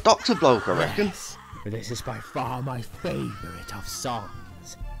 that's that doctor bloke, I reckon. Yes, this is by far my favourite of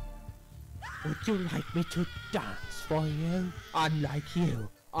songs. Would you like me to dance for you? Unlike you,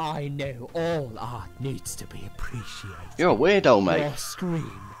 I know all art needs to be appreciated. You're a weirdo, mate. Your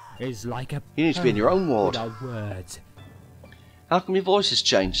scream is like a You need to be in your own ward. without words. How come your voice has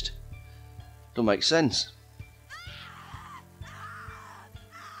changed? Don't make sense.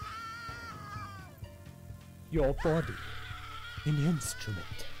 Your body, an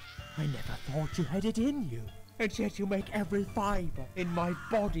instrument. I never thought you had it in you. And yet you make every fibre in my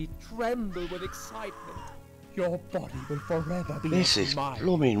body tremble with excitement. Your body will forever be This is mine.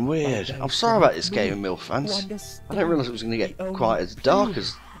 blooming weird. I'm sorry about this GamingMill fans. I didn't realise it was going to get quite as dark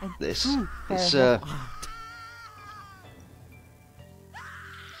as this. It's I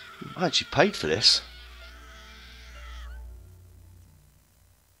actually paid for this.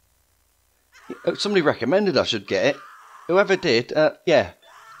 Somebody recommended I should get it. Whoever did, yeah,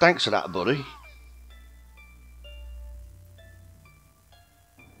 thanks for that, buddy.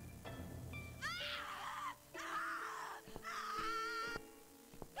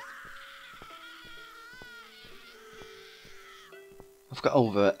 I've got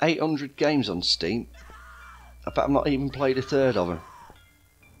over 800 games on Steam. I bet I've not even played a third of them.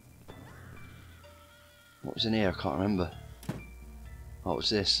 What was in here? I can't remember. What was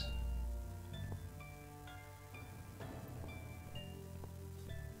this?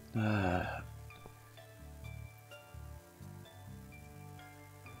 I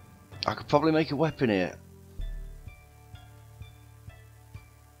could probably make a weapon here.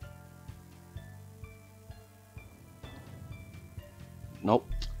 Nope.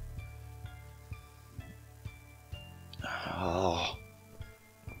 Oh.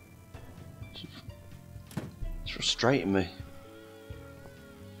 It's frustrating me.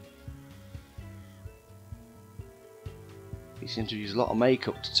 He seems to use a lot of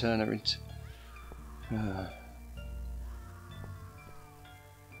makeup to turn her into...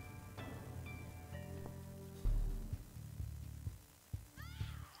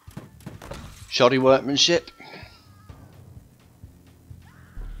 Shoddy workmanship.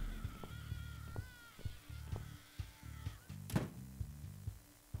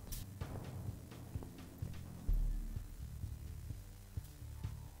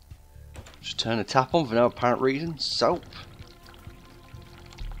 Just turn the tap on for no apparent reason. Soap.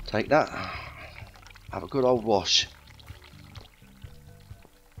 Take that. Have a good old wash.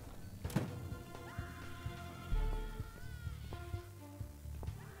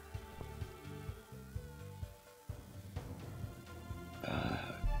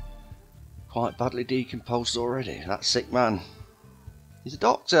 Quite badly decomposed already. That sick man. He's a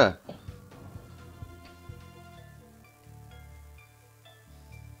doctor.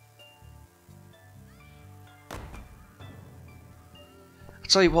 I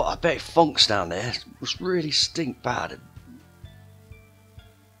tell you what, I bet funks down there must really stink bad.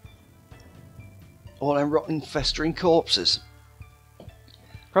 All them rotten, festering corpses.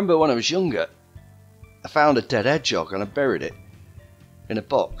 Remember when I was younger, I found a dead hedgehog and I buried it in a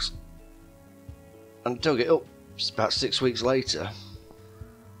box. And dug it up about 6 weeks later,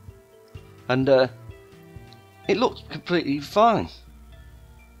 and it looked completely fine.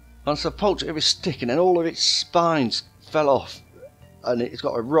 And so I poked it with a stick, and then all of its spines fell off, and it's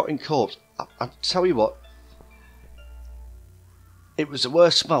got a rotting corpse. I tell you what, it was the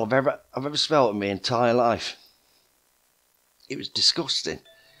worst smell I've ever smelled in my entire life. It was disgusting.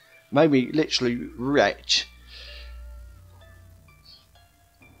 Made me literally retch.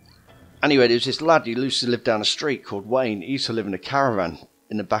 Anyway, there was this lad who used to live down the street called Wayne. He used to live in a caravan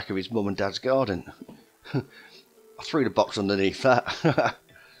in the back of his mum and dad's garden. I threw the box underneath that.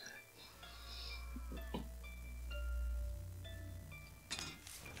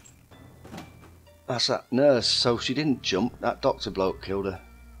 That's that nurse, so she didn't jump. That doctor bloke killed her.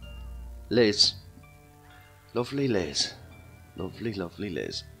 Liz. Lovely Liz. Lovely, lovely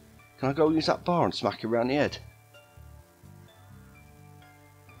Liz. Can I go use that bar and smack you around the head?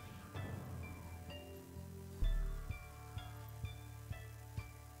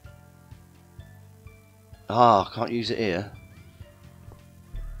 Ah, I can't use it here.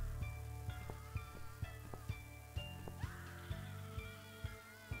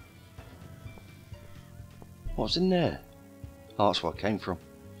 What's in there? Oh, that's where I came from.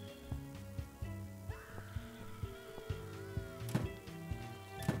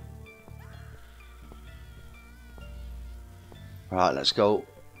 Right, let's go.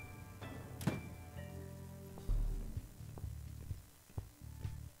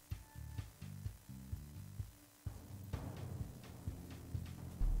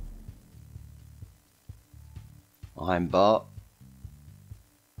 I'm Bart.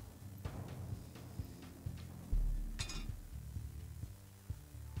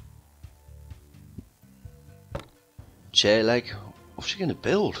 Chair leg. What's she going to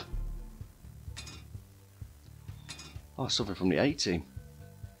build? Oh, something from the A-team.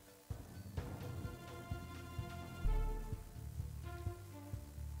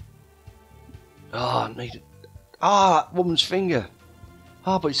 Oh, I need it. Ah, that woman's finger.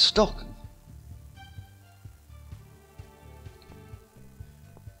 Ah, but it's stuck.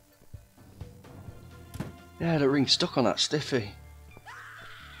 Yeah, the ring's stuck on that stiffy.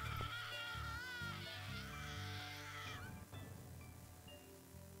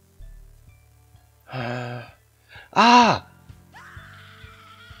 Ah!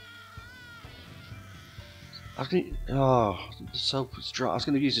 I was going to, oh, the soap was dry. I was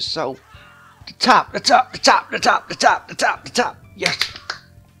going to use the soap. The tap, the tap, the tap, the tap, the tap, the tap, the tap. Yes!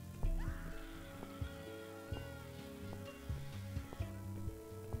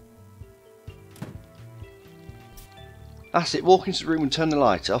 That's it, walk into the room and turn the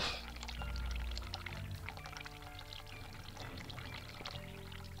light off.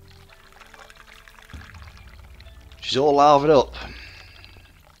 She's all lathered up.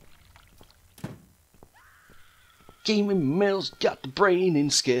 GamingMill's got the brain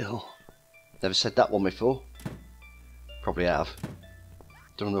and skill. Never said that one before. Probably have.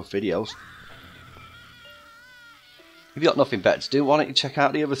 Done enough videos. If you've got nothing better to do, why don't you check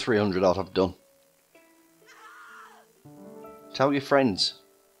out the other 300 odd I've done. Tell your friends.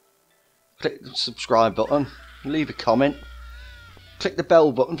 Click the subscribe button. Leave a comment. Click the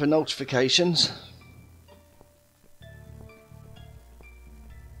bell button for notifications.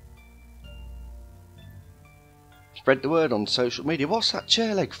 Spread the word on social media. What's that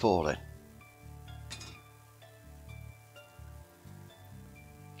chair leg for then?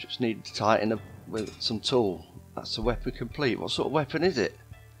 Just need to tighten up with some tool. That's the weapon complete. What sort of weapon is it?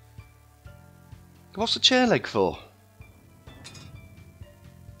 What's the chair leg for?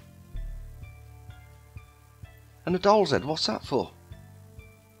 And the doll's head, what's that for?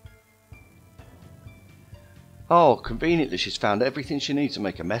 Oh, conveniently she's found everything she needs to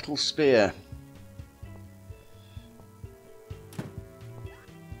make a metal spear.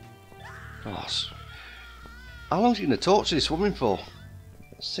 Oh, how long's she going to torture this woman for?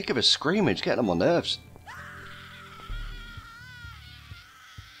 Sick of her screaming, it's getting on my nerves.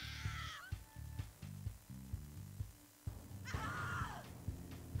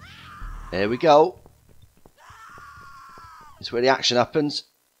 There we go. This is where the action happens.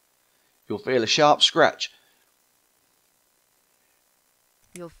 You'll feel a sharp scratch.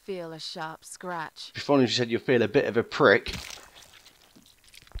 You'll feel a sharp scratch. Before you said you'll feel a bit of a prick.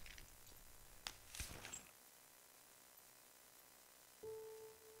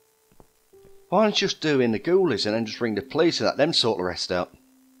 Why don't you just do in the ghoulies and then just ring the police and let them sort the rest out?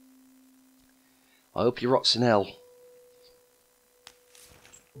 I hope you rots in hell.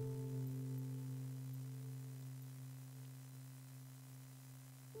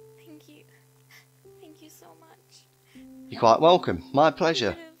 Thank you. Thank you so much. You're quite welcome. My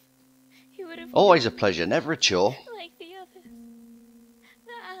pleasure. He would have Always a pleasure, never a chore. like the others.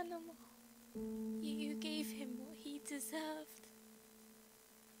 The animal. You gave him what he deserved.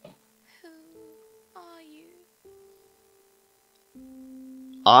 Who are you?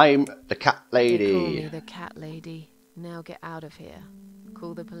 I'm the cat They call lady. me the cat lady. Now get out of here.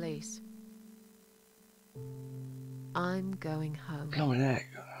 Call the police. I'm going home. Blimey heck.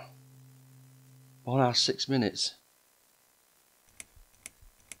 1 hour 6 minutes.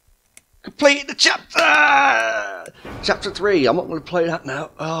 Complete the chapter! Chapter 3. I'm not going to play that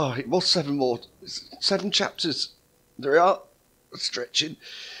now. Oh, it was 7 more. 7 chapters. There we are. Stretching.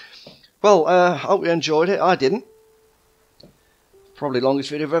 Well, I hope you enjoyed it. I didn't. Probably the longest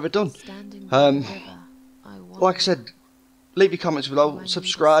video I've ever done. Standing by the river, I Like I said, leave your comments below.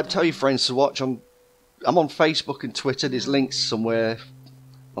 Subscribe. Tell your friends to watch. I'm on Facebook and Twitter. There's links somewhere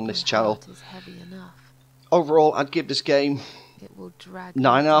on this channel. is heavy enough. Overall, I'd give this game It will drag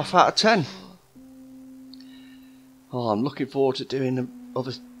 9.5 out of 10. Oh, I'm looking forward to doing the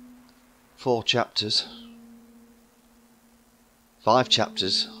other 4 chapters. 5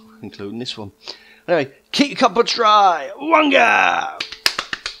 chapters, including this one. Anyway, keep your cupboards dry. WONGA!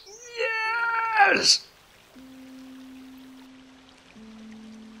 Yes!